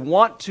 I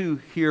want to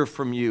hear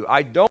from you.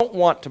 I don't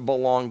want to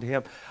belong to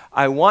him.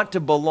 I want to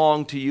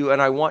belong to you, and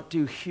I want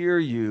to hear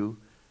you,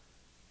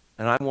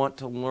 and I want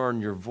to learn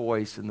your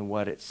voice and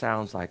what it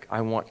sounds like. I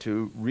want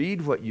to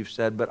read what you've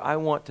said, but I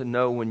want to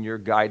know when you're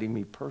guiding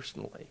me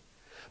personally.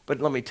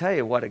 But let me tell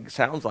you what it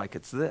sounds like.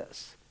 It's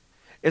this.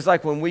 It's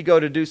like when we go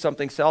to do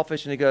something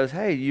selfish, and he goes,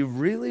 hey, you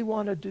really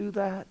want to do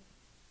that?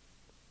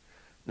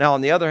 Now,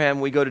 on the other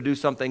hand, we go to do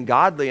something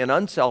godly and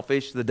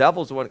unselfish. The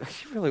devil's the one,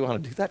 you really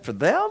want to do that for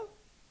them?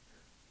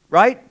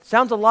 Right?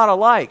 Sounds a lot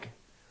alike.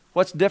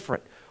 What's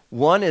different?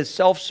 One is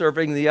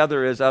self-serving, the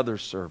other is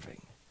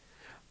others-serving.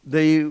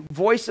 The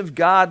voice of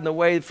God in the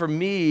way, for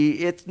me,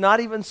 it's not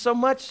even so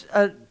much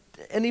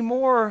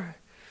anymore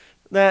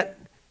that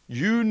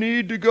you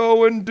need to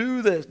go and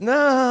do this.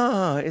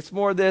 No, it's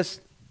more this,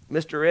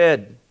 Mr.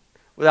 Ed,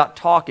 without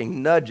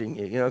talking, nudging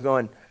you,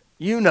 going,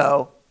 you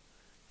know.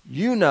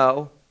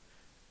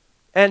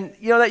 And,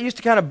 that used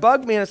to kind of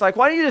bug me. And it's like,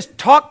 why don't you just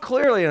talk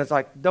clearly? And it's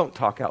like, don't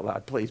talk out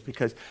loud, please,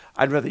 because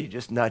I'd rather you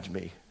just nudge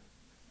me.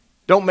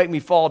 Don't make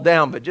me fall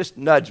down, but just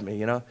nudge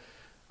me,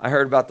 I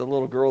heard about the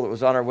little girl that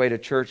was on her way to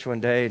church one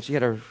day, and she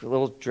had her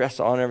little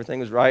dress on, everything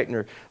was right, and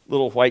her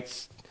little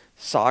white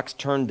socks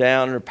turned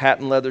down, and her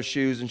patent leather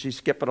shoes, and she's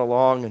skipping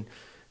along, and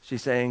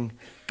she's saying,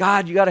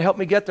 God, you got to help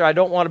me get there. I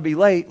don't want to be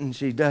late. And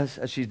she does,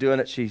 as she's doing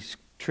it, she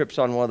trips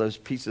on one of those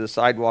pieces of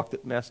sidewalk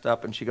that messed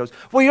up, and she goes,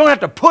 well, you don't have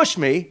to push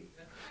me.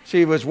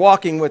 She was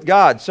walking with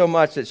God so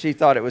much that she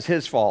thought it was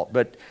his fault.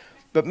 But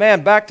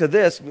man, back to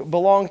this,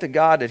 belong to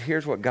God, and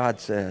here's what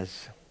God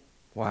says.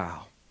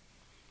 Wow.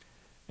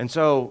 And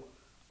so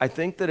I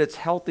think that it's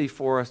healthy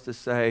for us to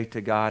say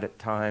to God at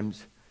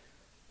times,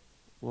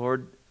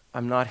 Lord,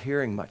 I'm not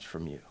hearing much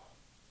from you.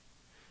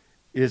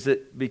 Is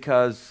it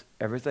because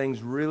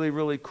everything's really,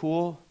 really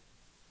cool?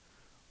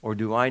 Or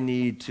do I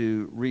need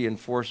to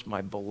reinforce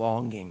my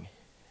belonging?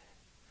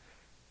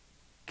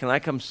 Can I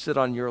come sit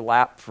on your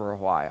lap for a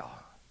while?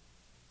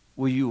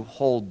 Will you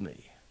hold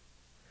me?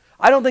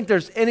 I don't think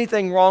there's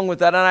anything wrong with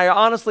that. And I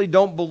honestly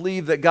don't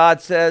believe that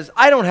God says,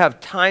 I don't have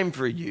time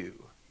for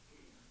you.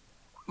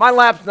 My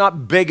lap's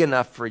not big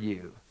enough for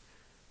you.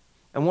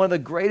 And one of the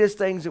greatest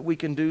things that we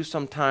can do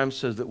sometimes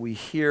so that we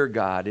hear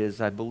God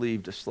is, I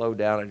believe, to slow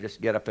down and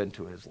just get up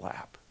into his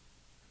lap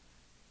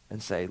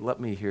and say, let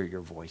me hear your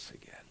voice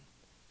again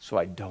so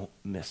I don't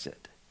miss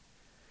it.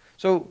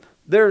 So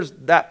there's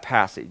that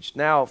passage.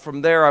 Now,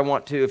 from there, I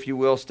want to, if you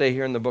will, stay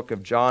here in the book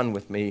of John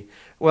with me.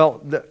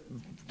 Well,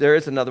 there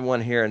is another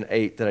one here in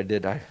 8 that I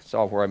did. I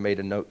saw where I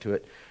made a note to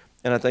it.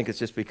 And I think it's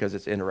just because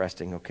it's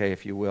interesting, okay,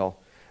 if you will.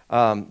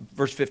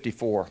 Verse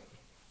 54.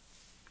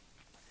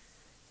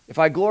 If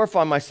I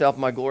glorify myself,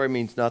 my glory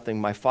means nothing.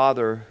 My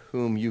Father,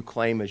 whom you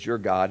claim as your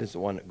God, is the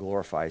one that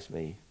glorifies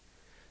me.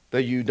 Though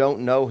you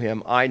don't know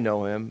him, I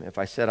know him. If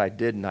I said I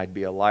didn't, I'd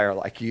be a liar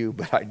like you.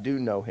 But I do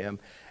know him,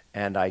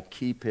 and I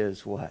keep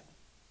his what?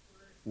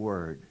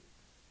 Word.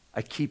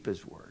 I keep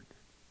his word.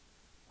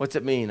 What's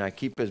it mean? I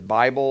keep his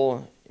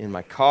Bible in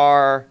my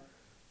car.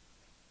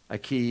 I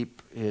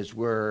keep his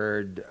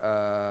word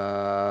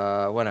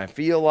when I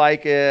feel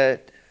like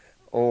it,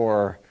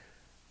 or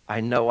I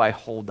know I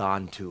hold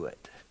on to it.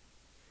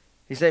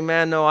 You say,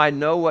 man, no, I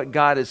know what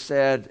God has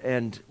said,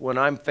 and when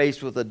I'm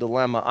faced with a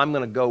dilemma, I'm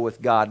going to go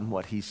with God and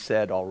what he's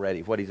said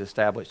already, what he's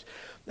established.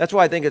 That's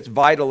why I think it's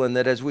vital in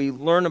that as we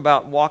learn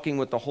about walking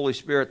with the Holy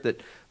Spirit,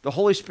 that the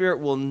Holy Spirit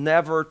will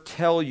never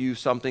tell you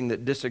something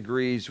that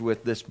disagrees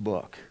with this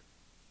book.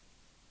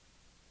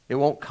 It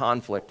won't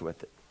conflict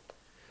with it.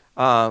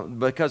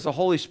 Because the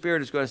Holy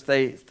Spirit is going to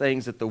say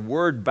things that the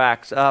Word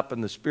backs up,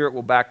 and the Spirit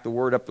will back the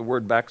Word up, the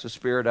Word backs the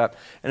Spirit up,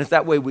 and it's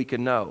that way we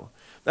can know.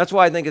 That's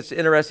why I think it's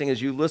interesting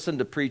as you listen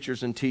to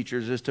preachers and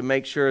teachers is to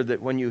make sure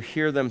that when you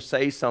hear them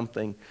say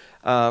something,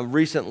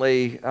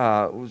 recently it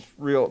was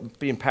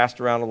being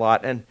passed around a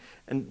lot, and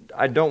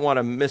I don't want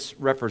to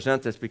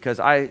misrepresent this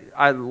because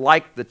I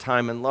like the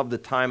time and love the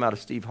time out of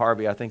Steve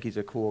Harvey. I think he's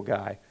a cool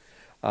guy.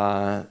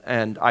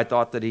 And I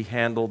thought that he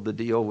handled the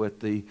deal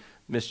with the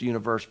Miss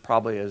Universe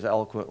probably as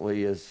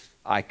eloquently as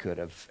I could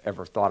have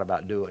ever thought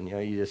about doing. You know,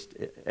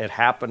 it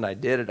happened, I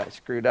did it, I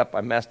screwed up, I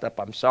messed up,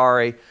 I'm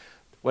sorry.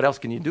 What else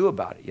can you do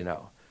about it, you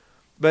know?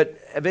 But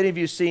have any of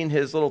you seen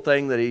his little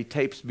thing that he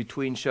tapes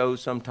between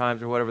shows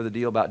sometimes or whatever the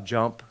deal about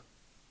jump?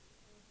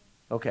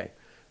 Okay.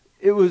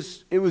 It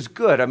was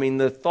good. I mean,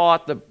 the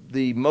thought,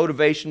 the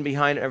motivation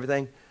behind it,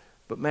 everything.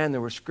 But man,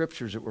 there were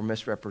scriptures that were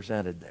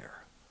misrepresented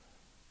there.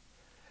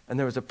 And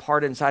there was a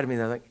part inside of me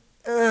that was like,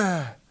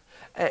 ugh.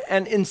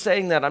 And in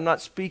saying that, I'm not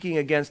speaking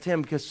against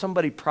him because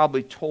somebody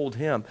probably told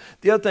him.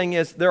 The other thing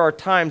is, there are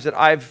times that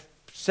I've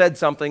said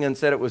something and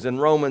said it was in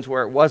Romans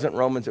where it wasn't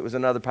Romans, it was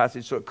another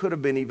passage, so it could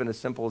have been even as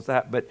simple as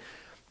that.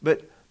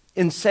 But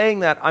in saying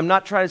that, I'm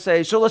not trying to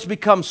say, so let's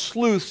become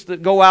sleuths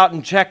that go out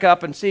and check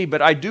up and see,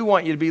 but I do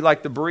want you to be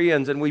like the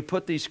Bereans, and we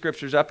put these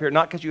scriptures up here,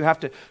 not because you have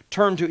to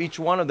turn to each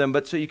one of them,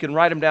 but so you can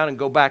write them down and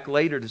go back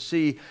later to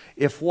see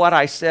if what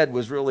I said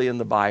was really in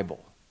the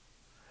Bible.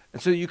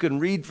 And so you can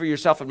read for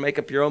yourself and make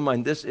up your own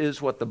mind, this is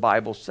what the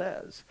Bible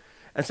says.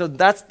 And so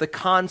that's the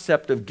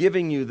concept of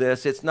giving you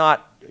this. It's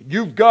not,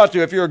 you've got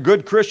to, if you're a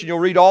good Christian, you'll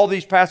read all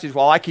these passages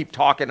while I keep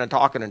talking and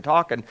talking and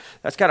talking.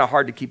 That's kind of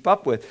hard to keep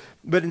up with.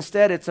 But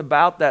instead, it's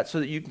about that so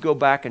that you can go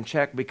back and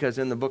check, because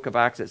in the book of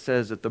Acts, it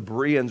says that the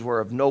Bereans were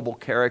of noble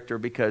character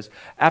because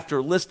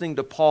after listening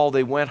to Paul,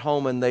 they went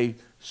home and they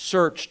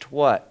searched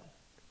what?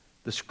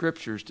 The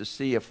scriptures to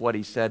see if what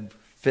he said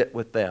fit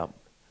with them.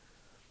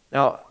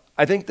 Now,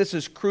 I think this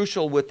is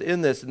crucial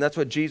within this, and that's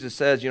what Jesus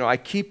says, I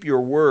keep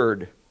your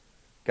word.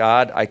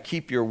 God, I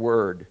keep your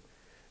word.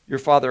 Your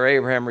father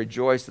Abraham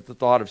rejoiced at the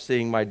thought of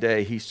seeing my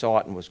day. He saw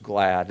it and was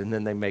glad. And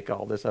then they make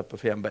all this up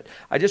of him. But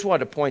I just wanted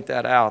to point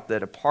that out,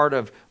 that a part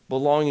of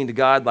belonging to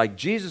God, like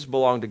Jesus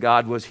belonged to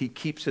God, was he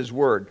keeps his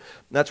word.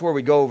 And that's where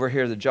we go over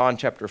here to John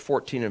chapter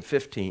 14 and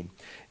 15.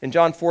 In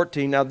John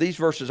 14, now these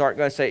verses aren't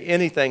going to say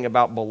anything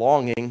about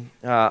belonging.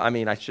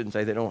 I shouldn't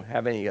say they don't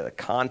have any of the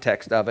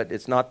context of it.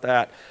 It's not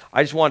that.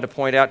 I just wanted to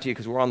point out to you,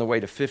 because we're on the way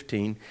to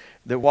 15,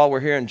 that while we're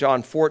here in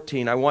John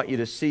 14, I want you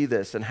to see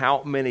this and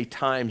how many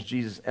times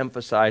Jesus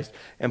emphasized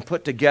and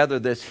put together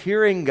this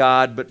hearing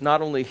God, but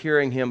not only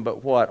hearing him,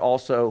 but what?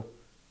 Also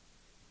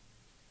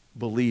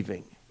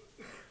believing,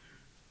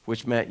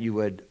 which meant you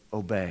would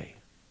obey.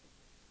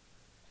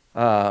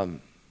 The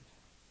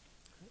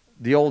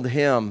old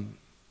hymn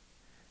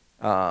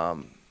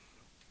started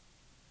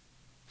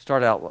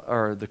out,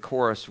 or the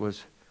chorus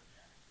was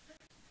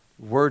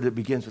word that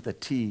begins with a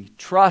T.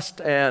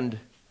 Trust and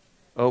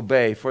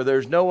obey, for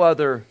there's no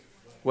other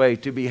way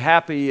to be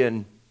happy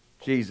in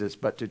Jesus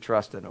but to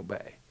trust and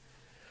obey.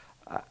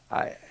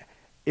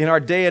 In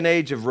our day and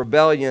age of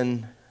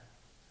rebellion,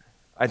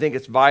 I think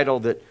it's vital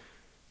that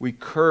we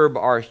curb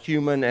our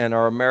human and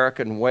our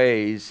American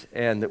ways,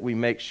 and that we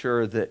make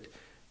sure that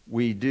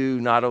we do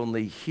not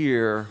only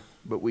hear,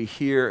 but we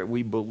hear,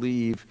 we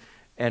believe,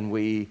 and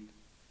we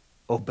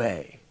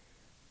obey.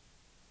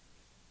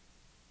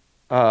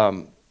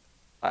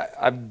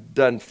 I've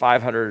done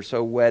 500 or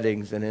so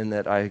weddings, and in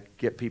that I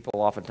get people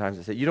oftentimes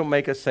that say, you don't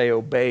make us say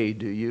obey,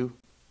 do you?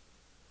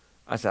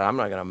 I said, I'm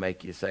not going to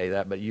make you say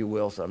that, but you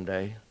will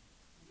someday.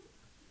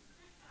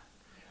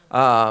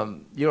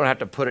 You don't have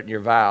to put it in your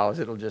vows.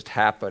 It'll just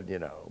happen, you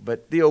know.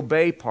 But the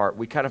obey part,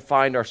 we kind of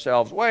find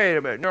ourselves, wait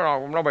a minute,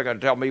 no, nobody's going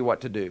to tell me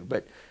what to do.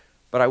 But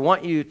I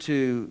want you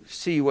to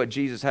see what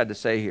Jesus had to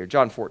say here.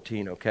 John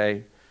 14,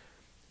 okay?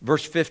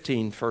 Verse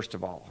 15, first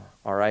of all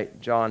right?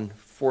 John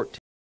 14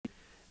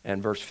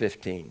 and verse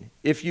 15.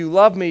 If you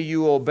love me,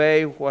 you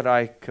obey what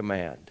I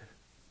command.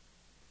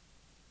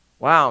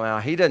 Wow, now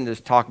he doesn't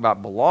just talk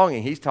about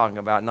belonging. He's talking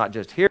about not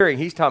just hearing.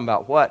 He's talking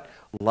about what?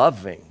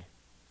 Loving.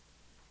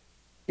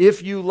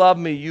 If you love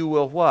me, you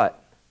will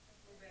what?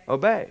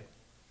 Obey.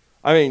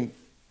 I mean,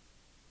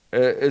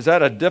 is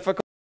that a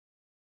difficult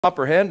to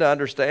comprehend, to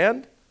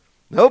understand?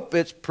 Nope,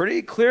 it's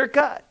pretty clear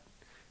cut.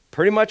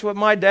 Pretty much what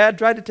my dad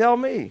tried to tell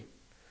me.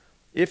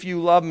 If you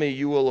love me,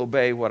 you will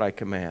obey what I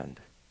command.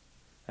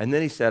 And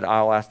then he said,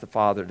 I'll ask the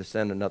Father to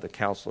send another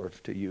counselor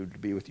to you to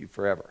be with you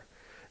forever.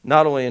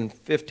 Not only in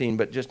 15,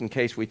 but just in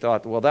case we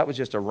thought, well, that was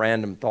just a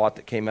random thought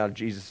that came out of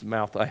Jesus'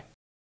 mouth.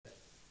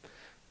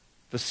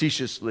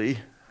 Facetiously,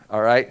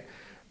 all right?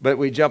 But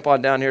we jump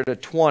on down here to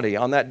 20.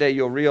 On that day,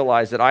 you'll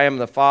realize that I am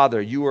the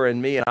Father, you are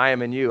in me, and I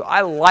am in you.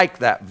 I like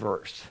that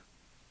verse.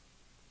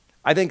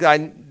 I think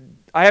I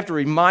have to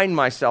remind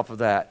myself of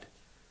that.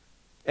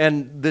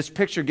 And this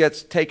picture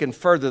gets taken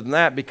further than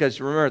that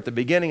because remember at the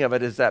beginning of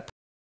it is that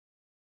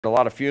a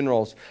lot of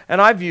funerals,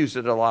 and I've used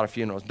it at a lot of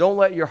funerals. Don't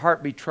let your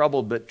heart be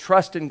troubled, but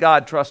trust in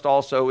God, trust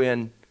also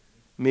in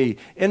me.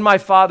 In my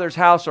Father's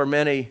house are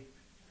many,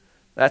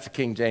 that's a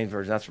King James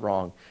version, that's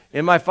wrong.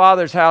 In my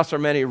Father's house are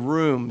many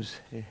rooms,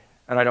 and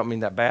I don't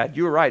mean that bad.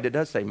 You were right, it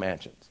does say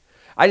mansions.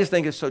 I just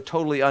think it's so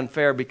totally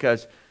unfair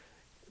because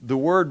the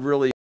word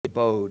really is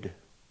abode.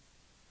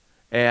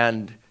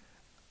 And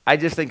I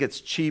just think it's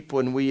cheap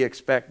when we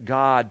expect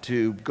God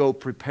to go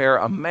prepare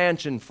a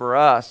mansion for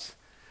us.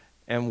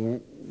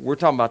 And we're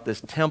talking about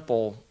this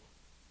temple,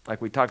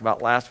 like we talked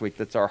about last week,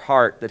 that's our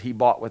heart that he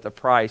bought with a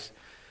price.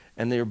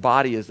 And your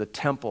body is the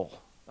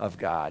temple of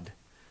God.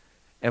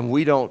 And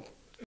we don't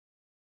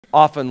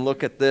often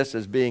look at this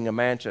as being a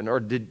mansion, or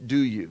do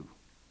you?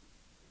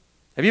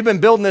 Have you been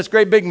building this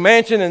great big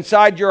mansion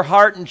inside your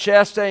heart and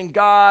chest saying,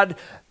 God,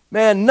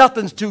 man,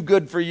 nothing's too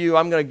good for you.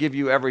 I'm going to give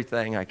you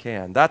everything I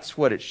can. That's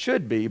what it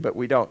should be, but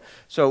we don't.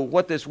 So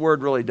what this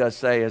word really does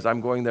say is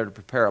I'm going there to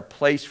prepare a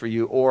place for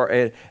you, or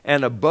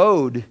an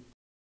abode,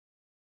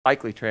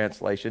 likely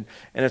translation.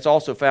 And it's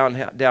also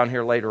found down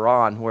here later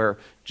on where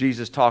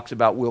Jesus talks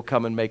about we'll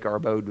come and make our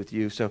abode with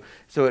you. So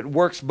it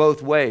works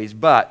both ways.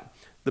 But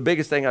the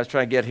biggest thing I was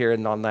trying to get here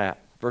and on that,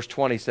 verse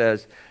 20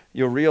 says,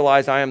 you'll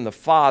realize I am the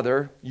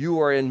Father,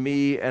 you are in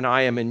me, and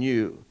I am in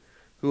you.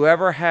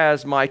 Whoever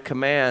has my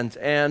commands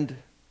and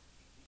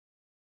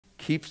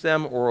keeps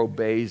them or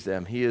obeys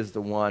them, he is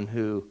the one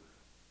who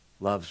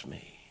loves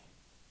me.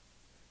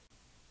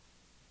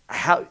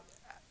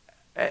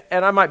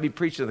 And I might be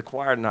preaching to the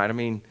choir tonight. I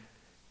mean,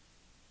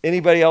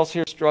 anybody else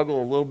here struggle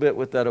a little bit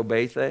with that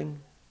obey thing?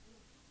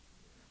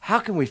 How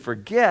can we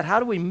forget? How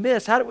do we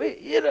miss? How do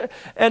we,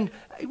 and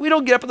we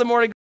don't get up in the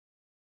morning,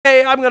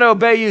 hey, I'm going to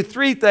obey you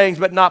 3 things,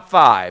 but not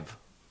 5.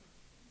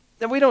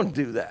 And we don't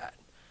do that.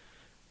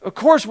 Of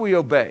course we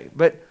obey,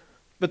 but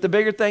the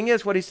bigger thing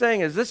is what he's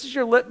saying is this is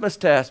your litmus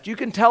test. You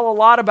can tell a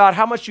lot about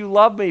how much you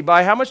love me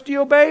by how much do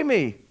you obey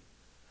me.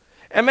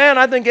 And man,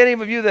 I think any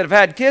of you that have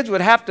had kids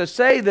would have to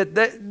say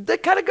that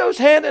kind of goes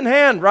hand in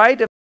hand, right?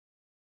 If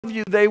they love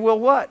you, they will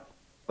what?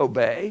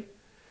 Obey.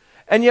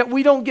 And yet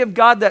we don't give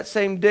God that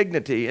same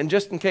dignity. And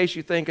just in case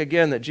you think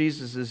again that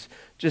Jesus is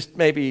just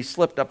maybe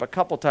slipped up a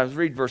couple times,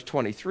 read verse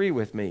 23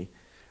 with me.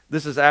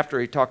 This is after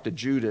he talked to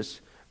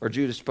Judas. Or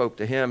Judas spoke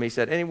to him. He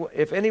said,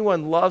 if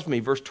anyone loves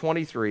me, verse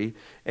 23,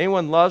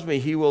 anyone loves me,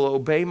 he will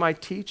obey my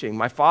teaching.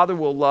 My Father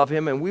will love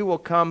him, and we will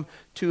come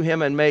to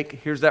him and make,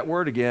 here's that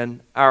word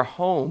again, our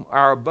home,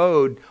 our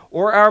abode,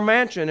 or our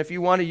mansion, if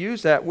you want to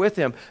use that with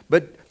him.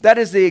 But that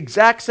is the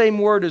exact same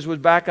word as was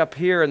back up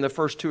here in the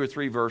first 2 or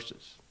 3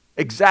 verses.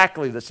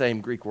 Exactly the same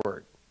Greek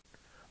word.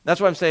 That's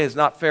why I'm saying it's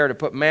not fair to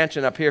put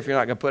mansion up here if you're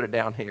not going to put it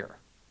down here.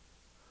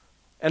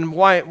 And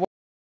why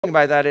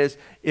by that is,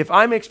 if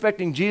I'm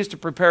expecting Jesus to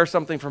prepare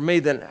something for me,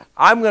 then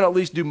I'm going to at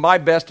least do my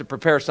best to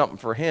prepare something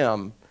for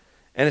him.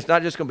 And it's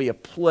not just going to be a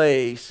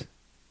place.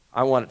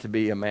 I want it to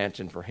be a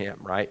mansion for him,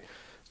 right?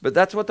 But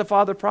that's what the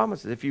Father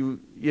promises. If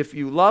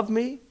you love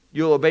me,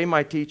 you'll obey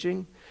my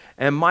teaching,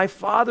 and my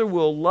Father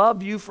will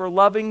love you for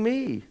loving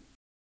me.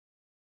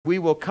 We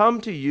will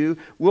come to you.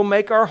 We'll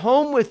make our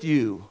home with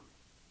you,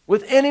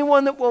 with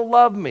anyone that will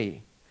love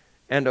me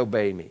and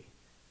obey me.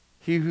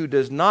 He who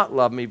does not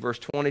love me, verse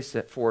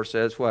 24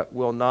 says, what?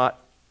 Will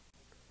not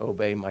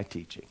obey my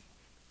teaching.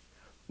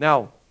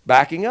 Now,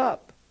 backing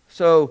up.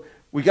 So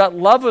we got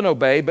love and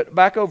obey, but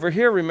back over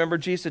here, remember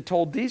Jesus had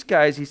told these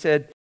guys, he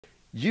said,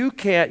 you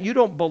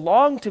don't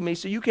belong to me,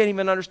 so you can't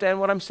even understand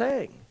what I'm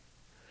saying.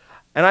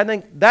 And I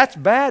think that's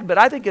bad, but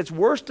I think it's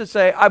worse to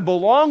say, I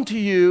belong to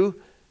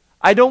you,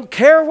 I don't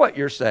care what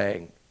you're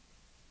saying.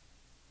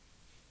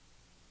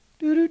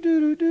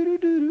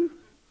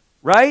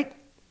 Right?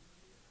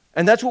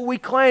 and that's what we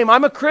claim.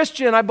 I'm a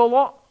Christian, I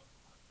belong.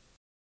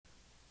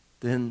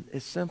 Then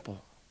it's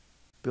simple.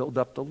 Build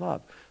up the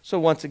love. So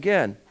once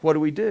again, what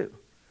do?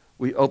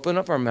 We open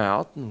up our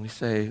mouth and we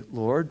say,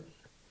 Lord,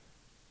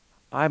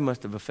 I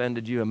must have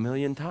offended you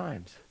 1,000,000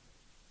 times.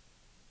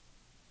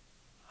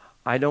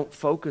 I don't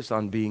focus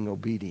on being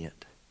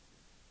obedient.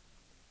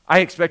 I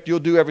expect you'll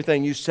do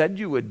everything you said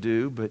you would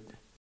do, but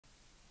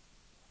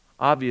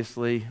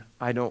obviously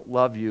I don't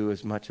love you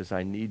as much as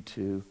I need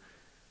to.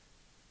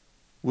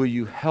 Will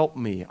you help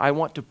me? I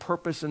want to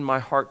purpose in my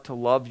heart to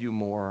love you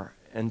more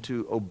and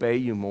to obey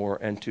you more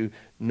and to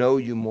know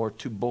you more,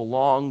 to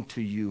belong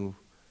to you.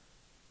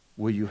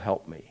 Will you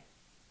help me?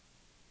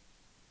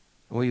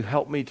 Will you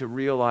help me to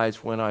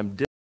realize when I'm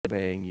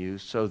disobeying you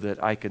so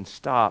that I can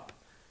stop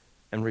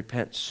and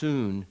repent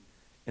soon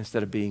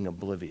instead of being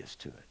oblivious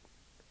to it?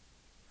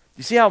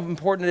 You see how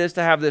important it is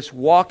to have this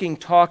walking,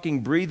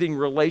 talking, breathing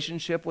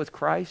relationship with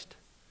Christ?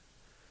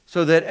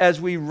 So that as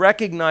we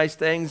recognize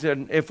things,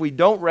 and if we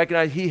don't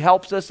recognize, He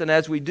helps us, and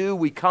as we do,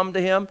 we come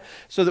to Him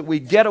so that we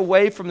get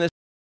away from this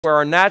where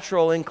our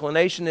natural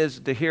inclination is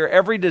to hear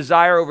every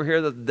desire over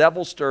here that the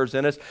devil stirs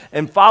in us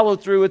and follow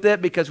through with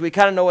it because we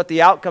kind of know what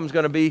the outcome is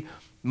going to be,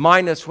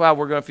 minus how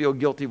we're going to feel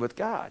guilty with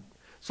God.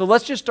 So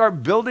let's just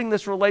start building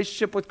this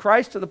relationship with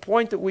Christ to the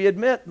point that we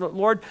admit,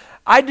 Lord,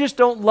 I just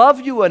don't love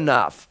you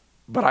enough,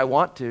 but I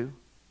want to.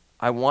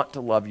 I want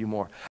to love you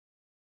more.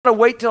 I want to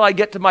wait till I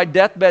get to my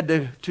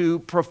deathbed to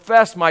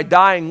profess my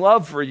dying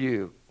love for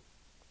you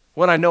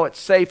when I know it's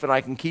safe and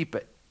I can keep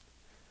it.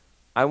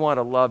 I want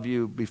to love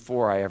you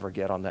before I ever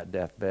get on that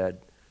deathbed.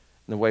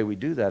 And the way we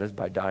do that is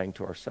by dying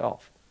to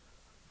ourselves.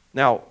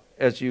 Now,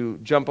 as you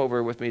jump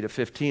over with me to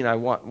 15, I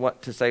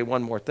want to say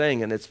one more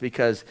thing, and it's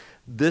because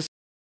this,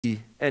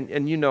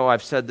 and you know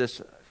I've said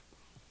this a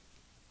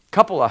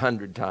couple of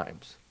 100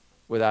 times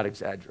without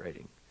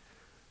exaggerating.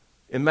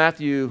 In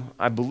Matthew,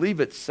 I believe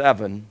it's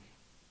 7,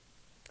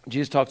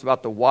 Jesus talks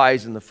about the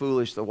wise and the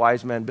foolish. The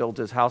wise man built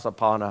his house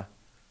upon a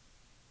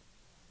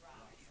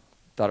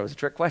thought it was a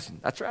trick question.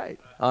 That's right,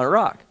 on a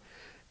rock.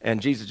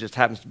 And Jesus just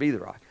happens to be the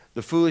rock.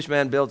 The foolish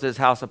man builds his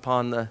house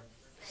upon the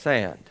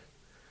sand.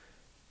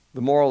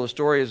 The moral of the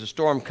story is the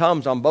storm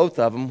comes on both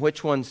of them.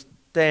 Which one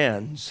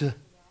stands?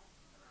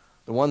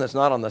 The one that's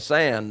not on the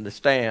sand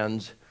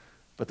stands,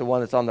 but the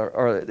one that's on the,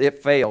 or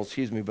it fails,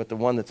 excuse me, but the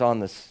one that's on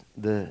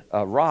the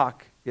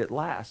rock, it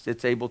lasts.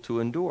 It's able to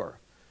endure.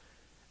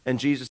 And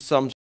Jesus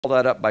sums all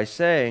that up by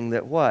saying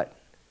that what?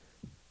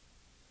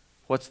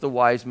 What's the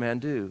wise man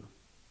do?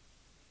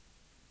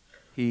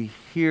 He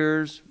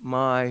hears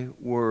my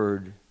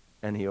word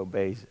and he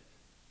obeys it.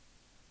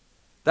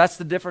 That's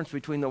the difference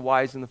between the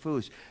wise and the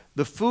foolish.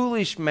 The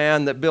foolish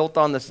man that built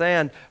on the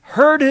sand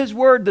heard his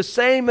word the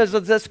same as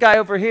this guy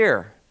over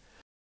here.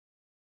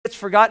 It's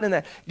forgotten in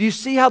that. Do you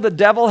see how the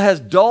devil has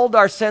dulled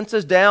our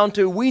senses down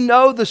to, we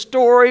know the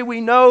story, we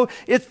know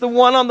it's the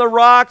one on the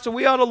rock, so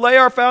we ought to lay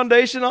our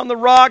foundation on the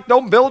rock,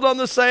 don't build on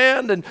the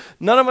sand, and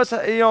none of us,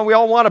 we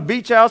all want a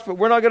beach house, but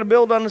we're not going to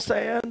build on the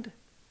sand.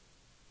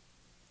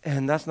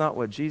 And that's not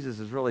what Jesus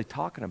is really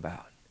talking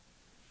about.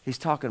 He's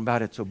talking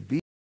about its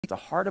obedience. The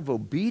heart of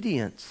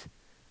obedience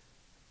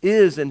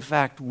is, in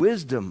fact,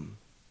 wisdom,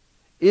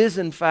 is,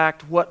 in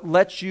fact, what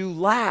lets you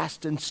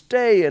last and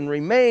stay and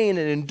remain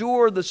and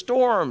endure the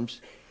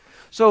storms.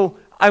 So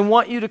I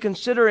want you to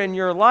consider in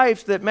your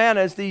life that, man,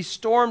 as these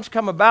storms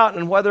come about,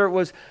 and whether it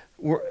was,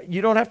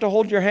 you don't have to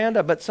hold your hand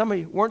up, but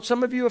weren't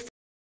some of you afraid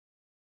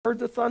heard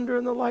the thunder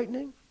and the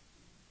lightning?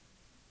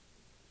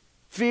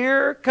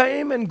 Fear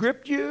came and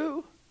gripped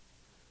you.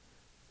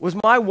 Was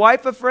my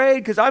wife afraid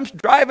because I'm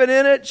driving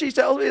in it? She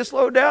tells me to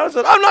slow down. I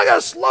said, I'm not going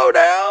to slow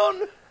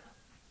down.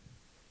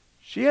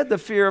 She had the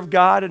fear of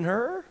God in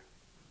her.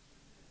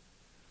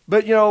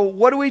 But,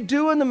 what do we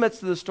do in the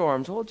midst of the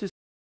storms? Well, just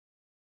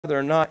whether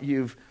or not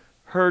you've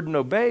heard and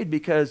obeyed,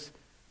 because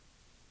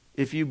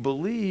if you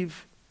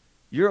believe,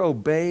 you're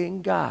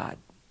obeying God.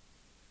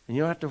 And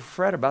you don't have to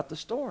fret about the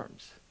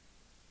storms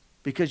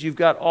because you've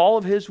got all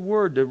of His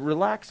word to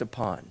relax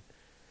upon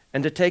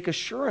and to take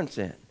assurance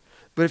in.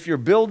 But if you're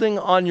building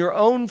on your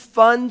own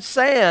fun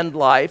sand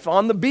life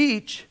on the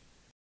beach,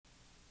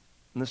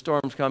 and the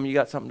storms come, you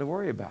got something to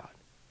worry about.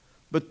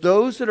 But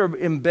those that are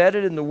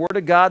embedded in the Word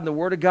of God, and the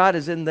Word of God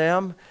is in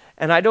them,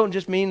 and I don't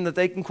just mean that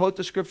they can quote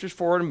the Scriptures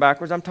forward and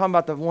backwards. I'm talking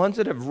about the ones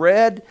that have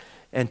read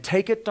and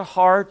take it to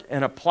heart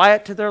and apply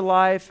it to their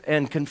life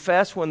and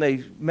confess when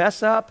they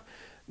mess up.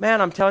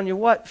 Man, I'm telling you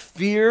what,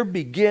 fear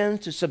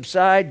begins to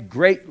subside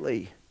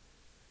greatly.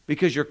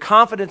 Because your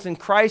confidence in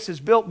Christ is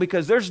built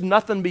because there's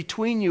nothing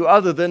between you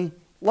other than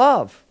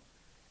love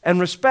and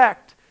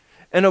respect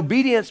and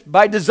obedience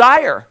by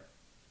desire.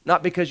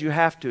 Not because you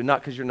have to, not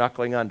because you're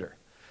knuckling under.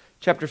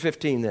 Chapter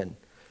 15 then.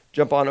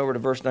 Jump on over to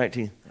verse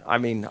 19.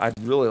 I'd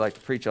really like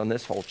to preach on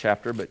this whole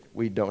chapter, but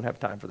we don't have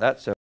time for that.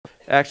 So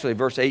actually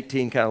verse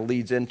 18 kind of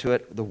leads into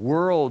it. The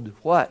world,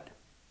 what?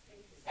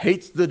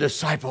 Hates the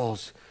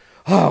disciples.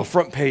 Oh,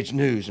 front page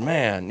news,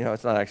 man.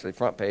 It's not actually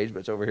front page,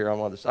 but it's over here on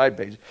one of the side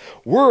pages.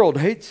 World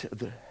hates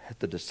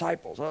the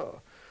disciples.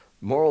 Oh,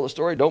 moral of the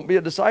story, don't be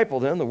a disciple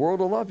then. The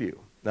world will love you.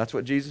 That's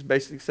what Jesus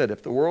basically said.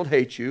 If the world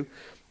hates you,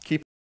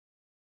 keep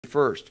it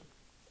first.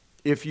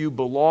 If you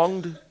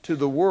belonged to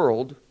the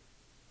world,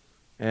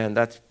 and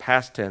that's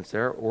past tense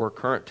there, or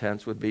current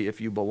tense would be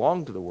if you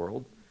belong to the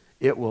world,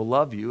 it will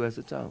love you as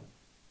its own.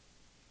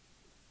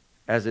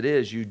 As it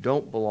is, you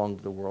don't belong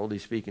to the world.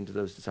 He's speaking to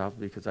those disciples,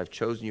 because I've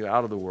chosen you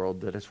out of the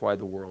world. That is why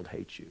the world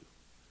hates you.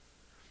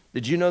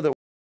 Did you know that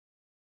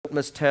the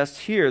litmus test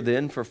here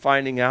then for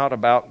finding out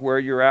about where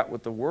you're at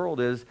with the world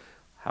is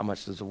how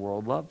much does the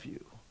world love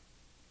you?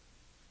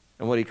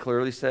 And what he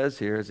clearly says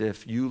here is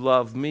if you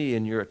love me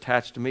and you're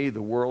attached to me,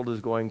 the world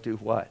is going to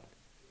what?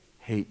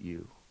 Hate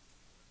you.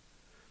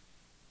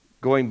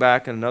 Going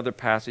back in another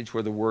passage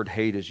where the word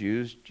hate is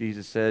used,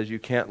 Jesus says you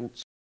can't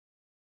serve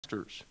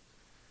masters,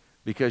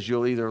 because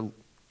you'll either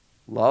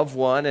love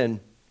one and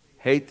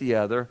hate the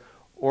other,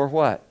 or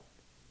what?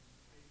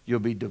 You'll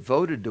be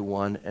devoted to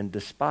one and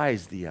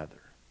despise the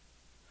other.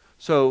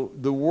 So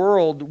the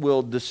world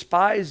will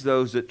despise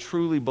those that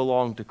truly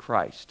belong to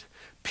Christ.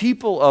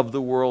 People of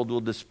the world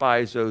will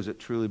despise those that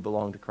truly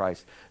belong to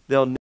Christ.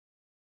 They'll do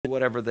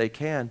whatever they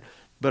can,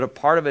 but a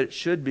part of it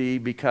should be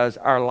because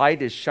our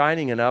light is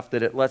shining enough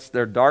that it lets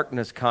their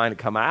darkness kind of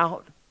come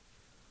out.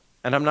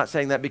 And I'm not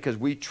saying that because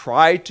we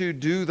try to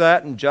do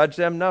that and judge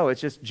them. No,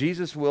 it's just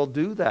Jesus will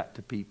do that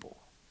to people.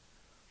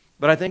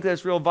 But I think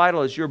that's real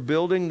vital. As you're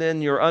building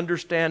then your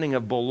understanding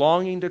of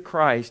belonging to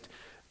Christ,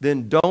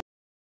 then don't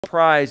be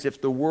surprised if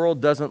the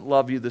world doesn't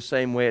love you the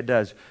same way it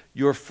does.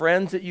 Your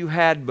friends that you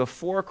had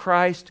before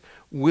Christ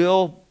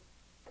will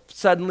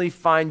suddenly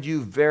find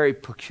you very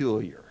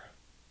peculiar.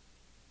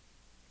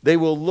 They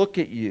will look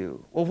at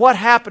you. Well, what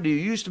happened to you?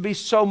 You used to be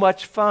so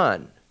much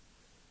fun.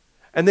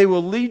 And they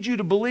will lead you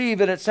to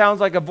believe, and it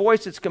sounds like a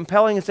voice that's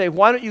compelling, and say,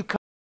 why don't you come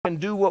and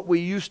do what we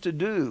used to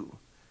do?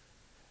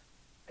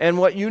 And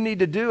what you need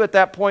to do at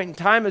that point in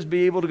time is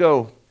be able to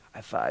go,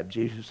 high five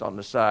Jesus on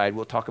the side.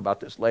 We'll talk about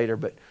this later,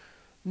 but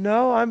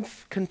no, I'm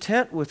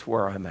content with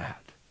where I'm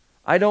at.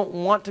 I don't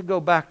want to go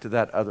back to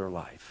that other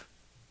life.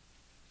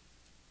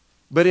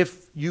 But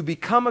if you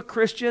become a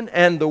Christian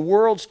and the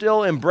world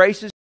still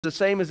embraces the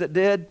same as it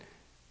did,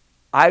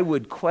 I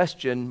would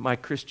question my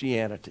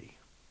Christianity.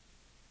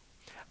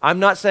 I'm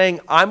not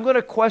saying I'm going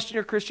to question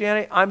your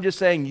Christianity. I'm just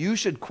saying you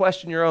should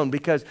question your own,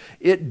 because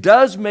it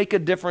does make a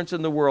difference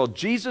in the world.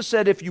 Jesus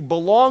said, if you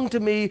belong to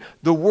me,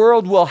 the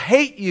world will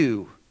hate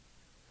you.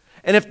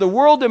 And if the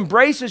world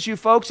embraces you,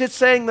 folks, it's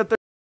saying that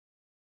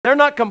they're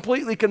not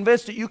completely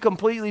convinced that you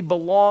completely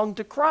belong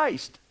to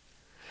Christ.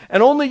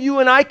 And only you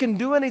and I can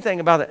do anything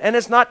about it. And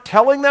it's not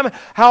telling them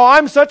how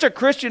I'm such a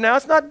Christian now.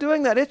 It's not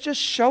doing that. It's just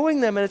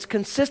showing them, and it's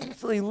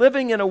consistently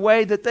living in a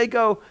way that they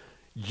go,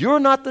 you're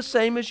not the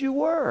same as you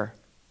were.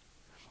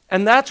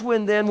 And that's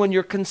when then, when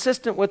you're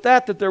consistent with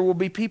that, that there will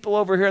be people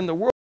over here in the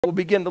world who will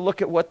begin to look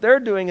at what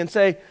they're doing and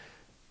say,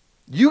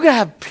 you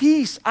have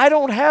peace. I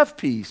don't have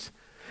peace.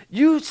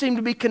 You seem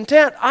to be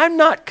content. I'm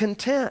not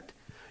content.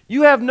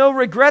 You have no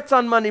regrets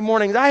on Monday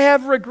mornings. I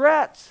have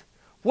regrets.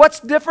 What's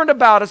different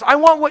about us? I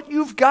want what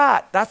you've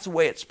got. That's the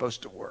way it's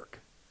supposed to work.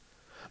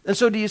 And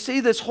so do you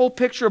see this whole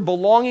picture of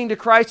belonging to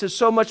Christ is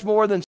so much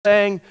more than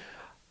saying,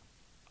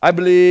 I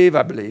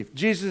believe.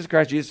 Jesus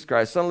Christ,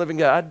 Son of the living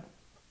God.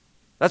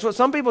 That's what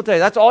some people tell you.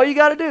 That's all you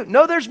got to do.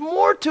 No, there's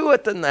more to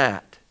it than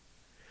that.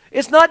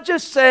 It's not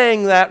just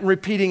saying that and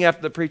repeating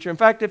after the preacher. In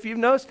fact, if you've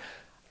noticed,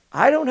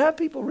 I don't have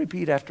people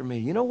repeat after me.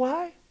 You know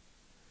why?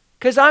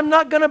 Because I'm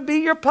not going to be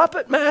your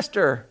puppet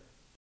master.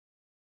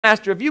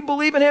 If you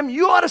believe in him,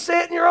 you ought to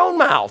say it in your own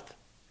mouth.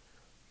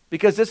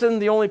 Because this isn't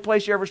the only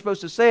place you're ever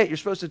supposed to say it. You're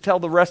supposed to tell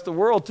the rest of the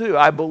world too.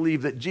 I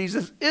believe that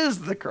Jesus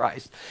is the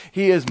Christ.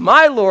 He is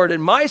my Lord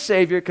and my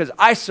Savior because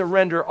I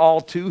surrender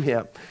all to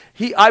him.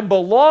 I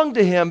belong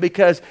to him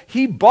because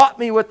he bought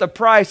me with the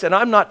price, and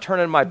I'm not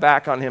turning my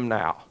back on him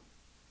now.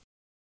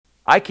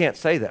 I can't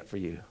say that for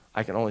you.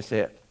 I can only say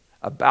it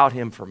about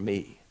him for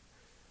me.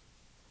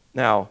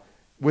 Now,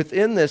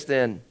 within this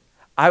then,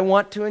 I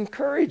want to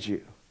encourage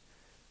you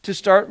to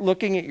start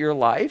looking at your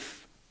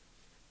life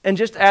and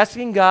just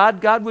asking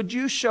God, would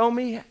you show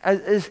me,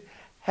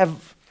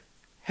 have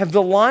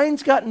the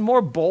lines gotten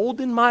more bold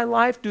in my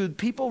life? Do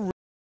people really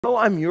know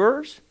I'm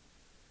yours?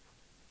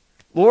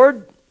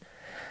 Lord,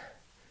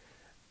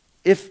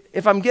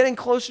 if I'm getting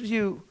closer to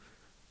you,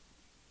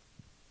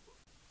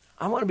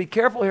 I want to be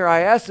careful here.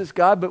 I ask this,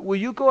 God, but will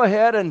you go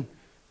ahead and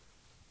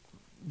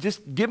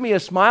just give me a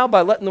smile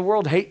by letting the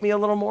world hate me a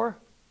little more?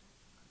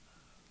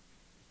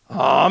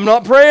 I'm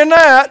not praying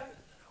that.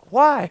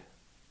 Why?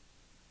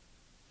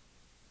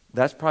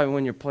 That's probably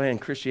when you're playing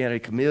Christianity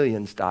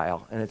chameleon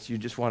style, and you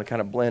just want to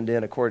kind of blend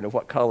in according to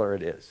what color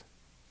it is.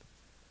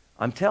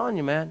 I'm telling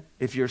you, man,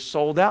 if you're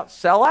sold out,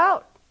 sell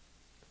out.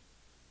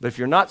 But if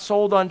you're not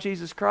sold on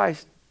Jesus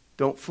Christ,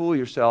 don't fool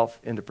yourself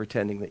into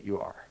pretending that you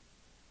are.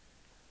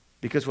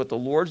 Because what the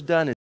Lord's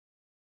done is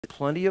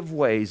plenty of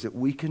ways that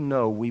we can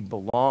know we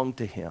belong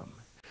to him.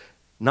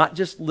 Not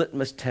just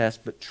litmus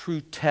test, but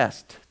true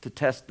test to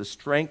test the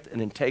strength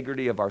and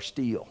integrity of our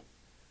steel.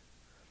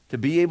 To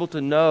be able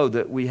to know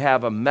that we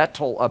have a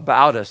metal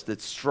about us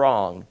that's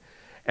strong,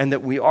 and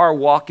that we are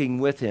walking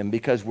with him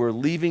because we're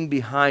leaving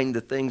behind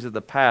the things of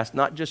the past,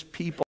 not just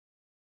people,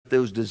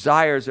 those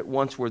desires that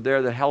once were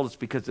there that held us,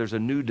 because there's a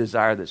new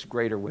desire that's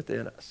greater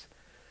within us.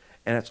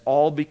 And it's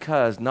all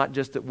because, not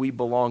just that we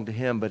belong to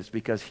him, but it's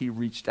because he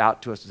reached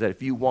out to us and said,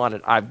 if you want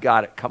it, I've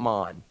got it, come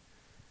on.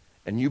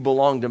 And you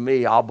belong to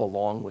me, I'll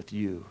belong with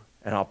you.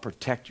 And I'll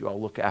protect you, I'll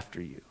look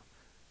after you.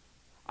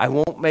 I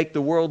won't make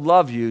the world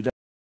love you,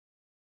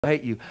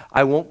 hate you.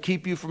 I won't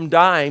keep you from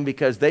dying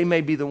because they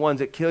may be the ones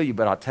that kill you,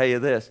 but I'll tell you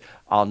this,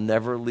 I'll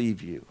never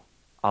leave you.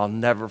 I'll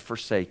never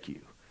forsake you.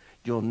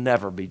 You'll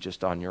never be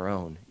just on your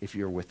own if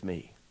you're with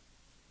me.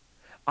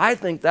 I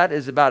think that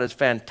is about as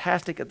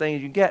fantastic a thing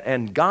as you can get,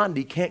 and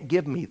Gandhi can't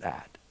give me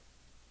that.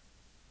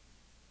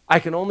 I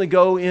can only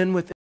go in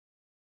within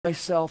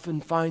myself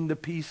and find the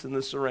peace and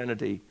the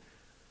serenity.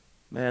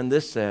 Man,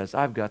 this says,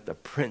 I've got the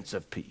Prince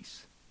of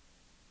Peace.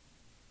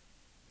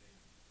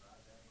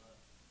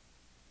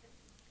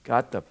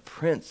 Got the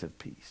Prince of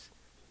Peace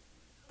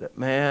that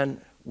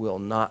man will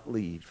not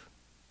leave.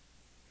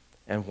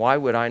 And why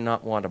would I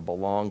not want to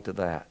belong to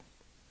that?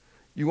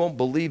 You won't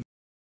believe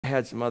I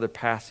had some other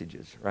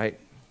passages, right?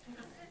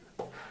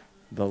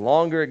 The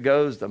longer it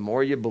goes, the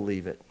more you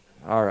believe it.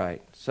 All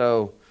right,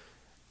 so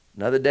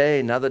another day,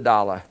 another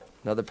dollar,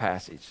 another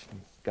passage.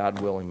 God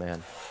willing,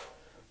 man.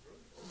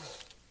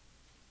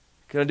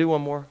 Can I do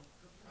one more?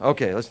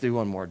 Okay, let's do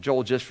one more.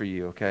 Joel, just for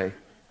you, okay?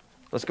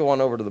 Let's go on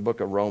over to the book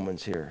of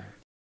Romans here.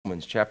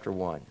 Romans chapter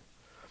 1.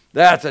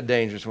 That's a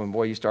dangerous one.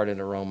 Boy, you start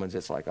into Romans,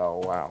 it's like,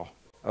 oh, wow.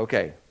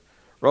 Okay,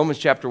 Romans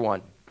chapter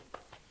 1.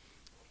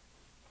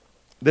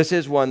 This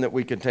is one that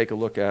we can take a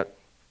look at.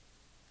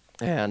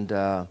 And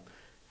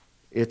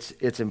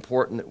it's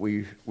important that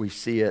we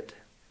see it,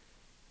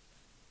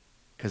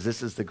 because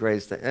this is the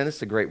greatest thing. And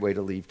it's a great way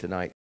to leave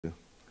tonight,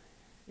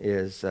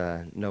 is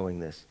knowing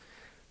this.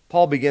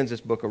 Paul begins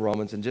this book of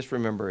Romans, and just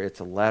remember, it's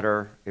a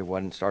letter. It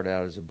wasn't started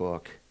out as a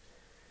book.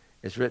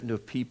 It's written to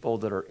people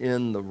that are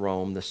in the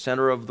Rome, the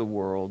center of the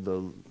world,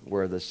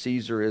 where the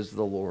Caesar is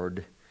the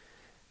Lord.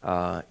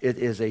 It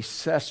is a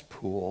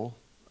cesspool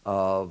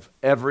of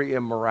every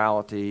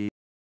immorality,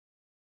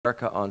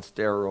 America on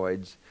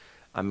steroids.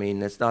 I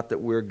mean, it's not that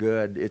we're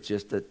good, it's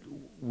just that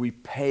we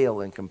pale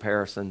in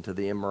comparison to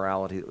the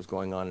immorality that was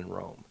going on in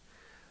Rome.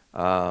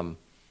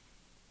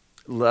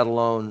 Let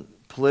alone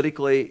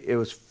politically, it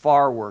was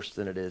far worse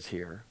than it is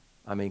here.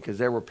 I mean, because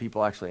there were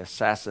people actually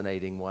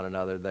assassinating one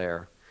another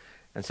there.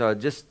 And so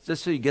just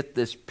so you get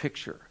this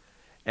picture.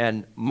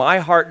 And my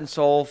heart and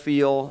soul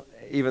feel,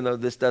 even though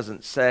this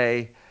doesn't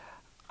say,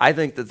 I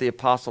think that the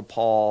Apostle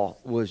Paul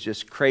was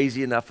just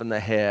crazy enough in the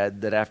head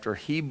that after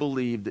he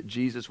believed that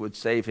Jesus would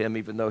save him,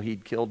 even though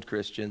he'd killed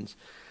Christians,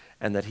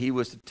 and that he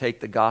was to take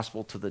the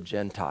gospel to the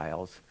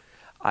Gentiles,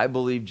 I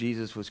believe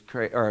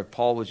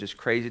Paul was just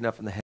crazy enough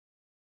in the head.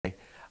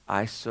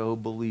 I so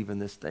believe in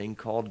this thing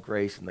called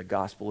grace and the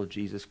gospel of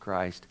Jesus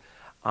Christ.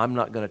 I'm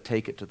not going to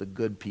take it to the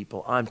good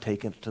people. I'm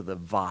taking it to the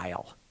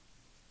vile.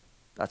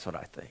 That's what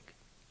I think.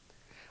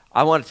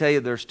 I want to tell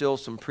you, there's still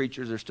some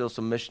preachers, there's still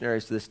some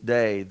missionaries to this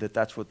day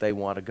that's what they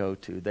want to go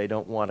to. They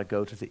don't want to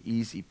go to the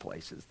easy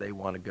places. They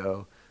want to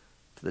go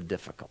to the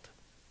difficult.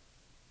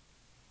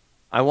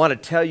 I want to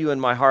tell you in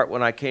my heart,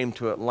 when I came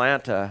to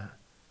Atlanta,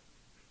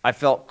 I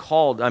felt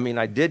called. I mean,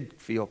 I did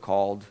feel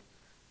called.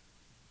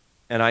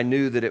 And I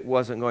knew that it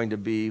wasn't going to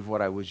be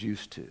what I was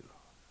used to.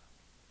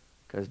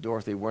 Because,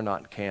 Dorothy, we're not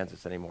in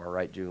Kansas anymore,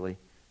 right, Julie?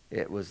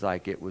 It was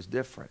like it was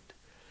different.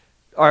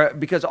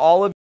 Because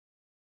all of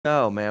you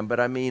know, man, but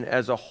I mean,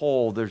 as a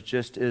whole, there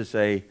just is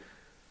a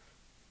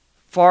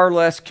far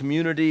less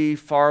community,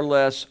 far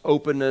less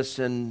openness,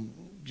 and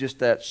just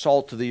that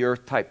salt of the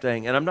earth type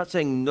thing. And I'm not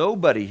saying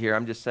nobody here,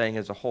 I'm just saying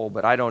as a whole,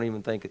 but I don't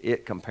even think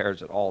it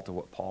compares at all to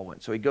what Paul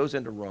went. So he goes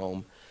into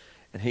Rome.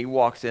 And he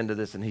walks into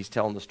this and he's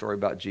telling the story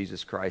about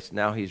Jesus Christ.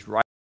 Now he's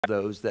writing to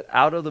those that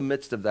out of the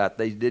midst of that,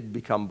 they did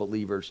become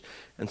believers.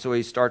 And so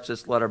he starts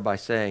this letter by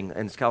saying,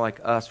 and it's kind of like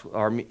us,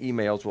 our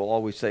emails will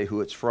always say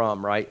who it's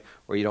from, right?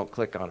 Or you don't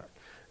click on it.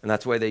 And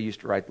that's the way they used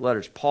to write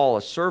letters. Paul,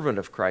 a servant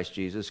of Christ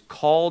Jesus,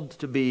 called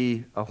to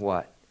be a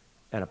what?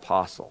 An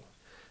apostle.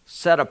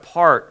 Set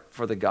apart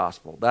for the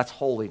gospel. That's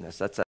holiness.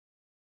 That's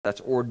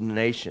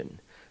ordination.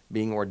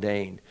 Being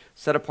ordained,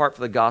 set apart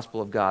for the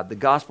gospel of God. The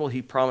gospel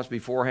he promised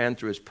beforehand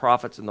through his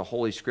prophets in the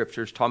Holy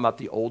Scriptures, talking about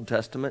the Old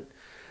Testament,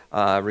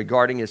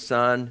 regarding his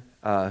son,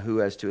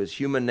 who as to his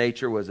human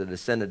nature was a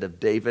descendant of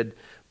David,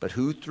 but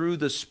who through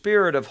the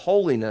Spirit of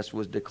holiness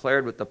was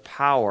declared with the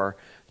power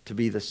to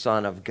be the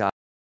Son of God,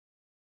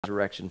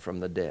 resurrection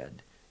from the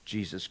dead,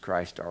 Jesus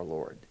Christ our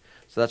Lord.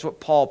 So that's what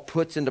Paul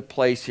puts into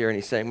place here, and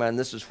he's saying, man,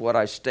 this is what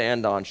I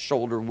stand on,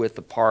 shoulder width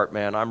apart,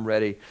 man. I'm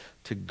ready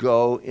to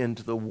go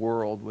into the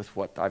world with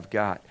what I've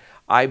got.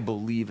 I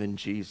believe in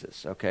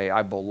Jesus, okay?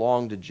 I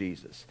belong to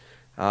Jesus.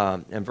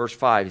 In verse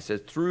 5, he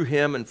says, through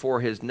him and for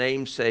his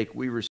name's sake,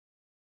 we receive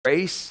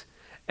grace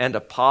and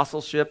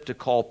apostleship to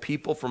call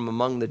people from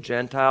among the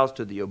Gentiles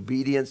to the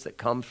obedience that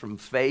comes from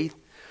faith.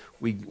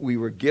 We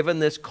were given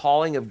this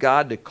calling of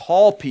God to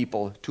call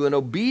people to an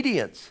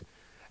obedience.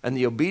 And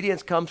the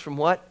obedience comes from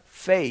what?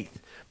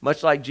 Faith.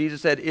 Much like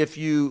Jesus said, if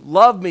you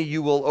love me,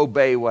 you will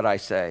obey what I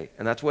say.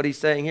 And that's what he's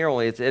saying here,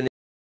 only it's in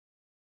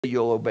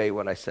you'll obey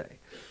what I say.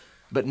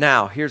 But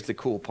now, here's the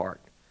cool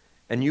part.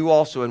 And you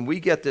also, and we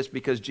get this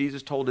because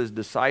Jesus told his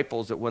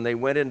disciples that when they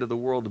went into the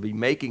world to be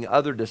making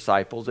other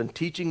disciples and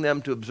teaching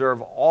them to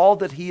observe all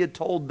that he had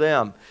told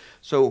them.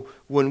 So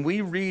when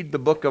we read the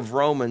book of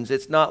Romans,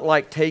 it's not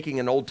like taking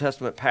an Old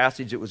Testament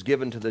passage that was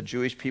given to the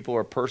Jewish people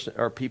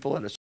or people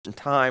at a certain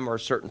time or a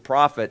certain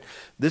prophet.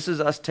 This is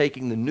us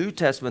taking the New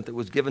Testament that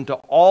was given to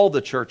all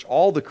the church,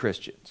 all the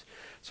Christians.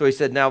 So he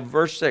said, now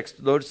verse 6,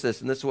 notice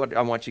this, and this is what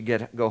I want you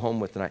to go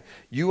home with tonight.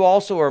 You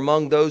also are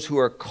among those who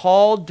are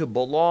called to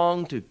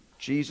belong to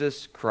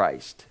Jesus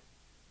Christ.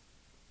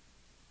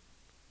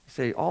 You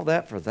say, all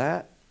that for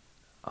that?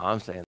 I'm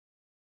saying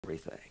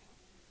everything.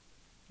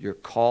 You're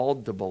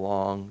called to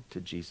belong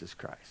to Jesus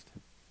Christ.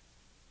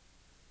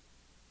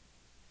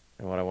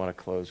 And what I want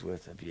to close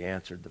with, have you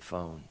answered the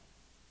phone?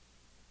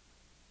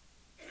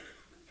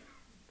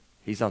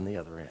 He's on the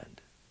other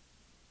end.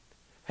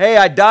 Hey,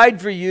 I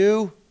died for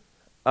you.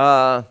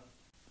 I'm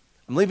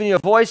leaving you a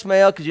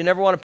voicemail because you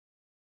never want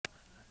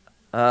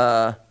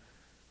to.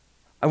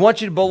 I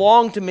want you to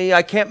belong to me.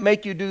 I can't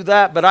make you do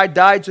that, but I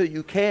died so that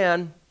you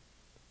can.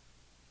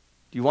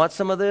 Do you want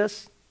some of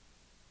this?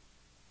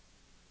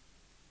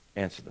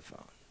 Answer the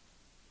phone.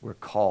 We're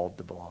called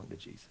to belong to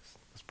Jesus.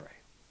 Let's pray.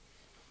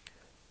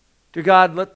 Dear God, let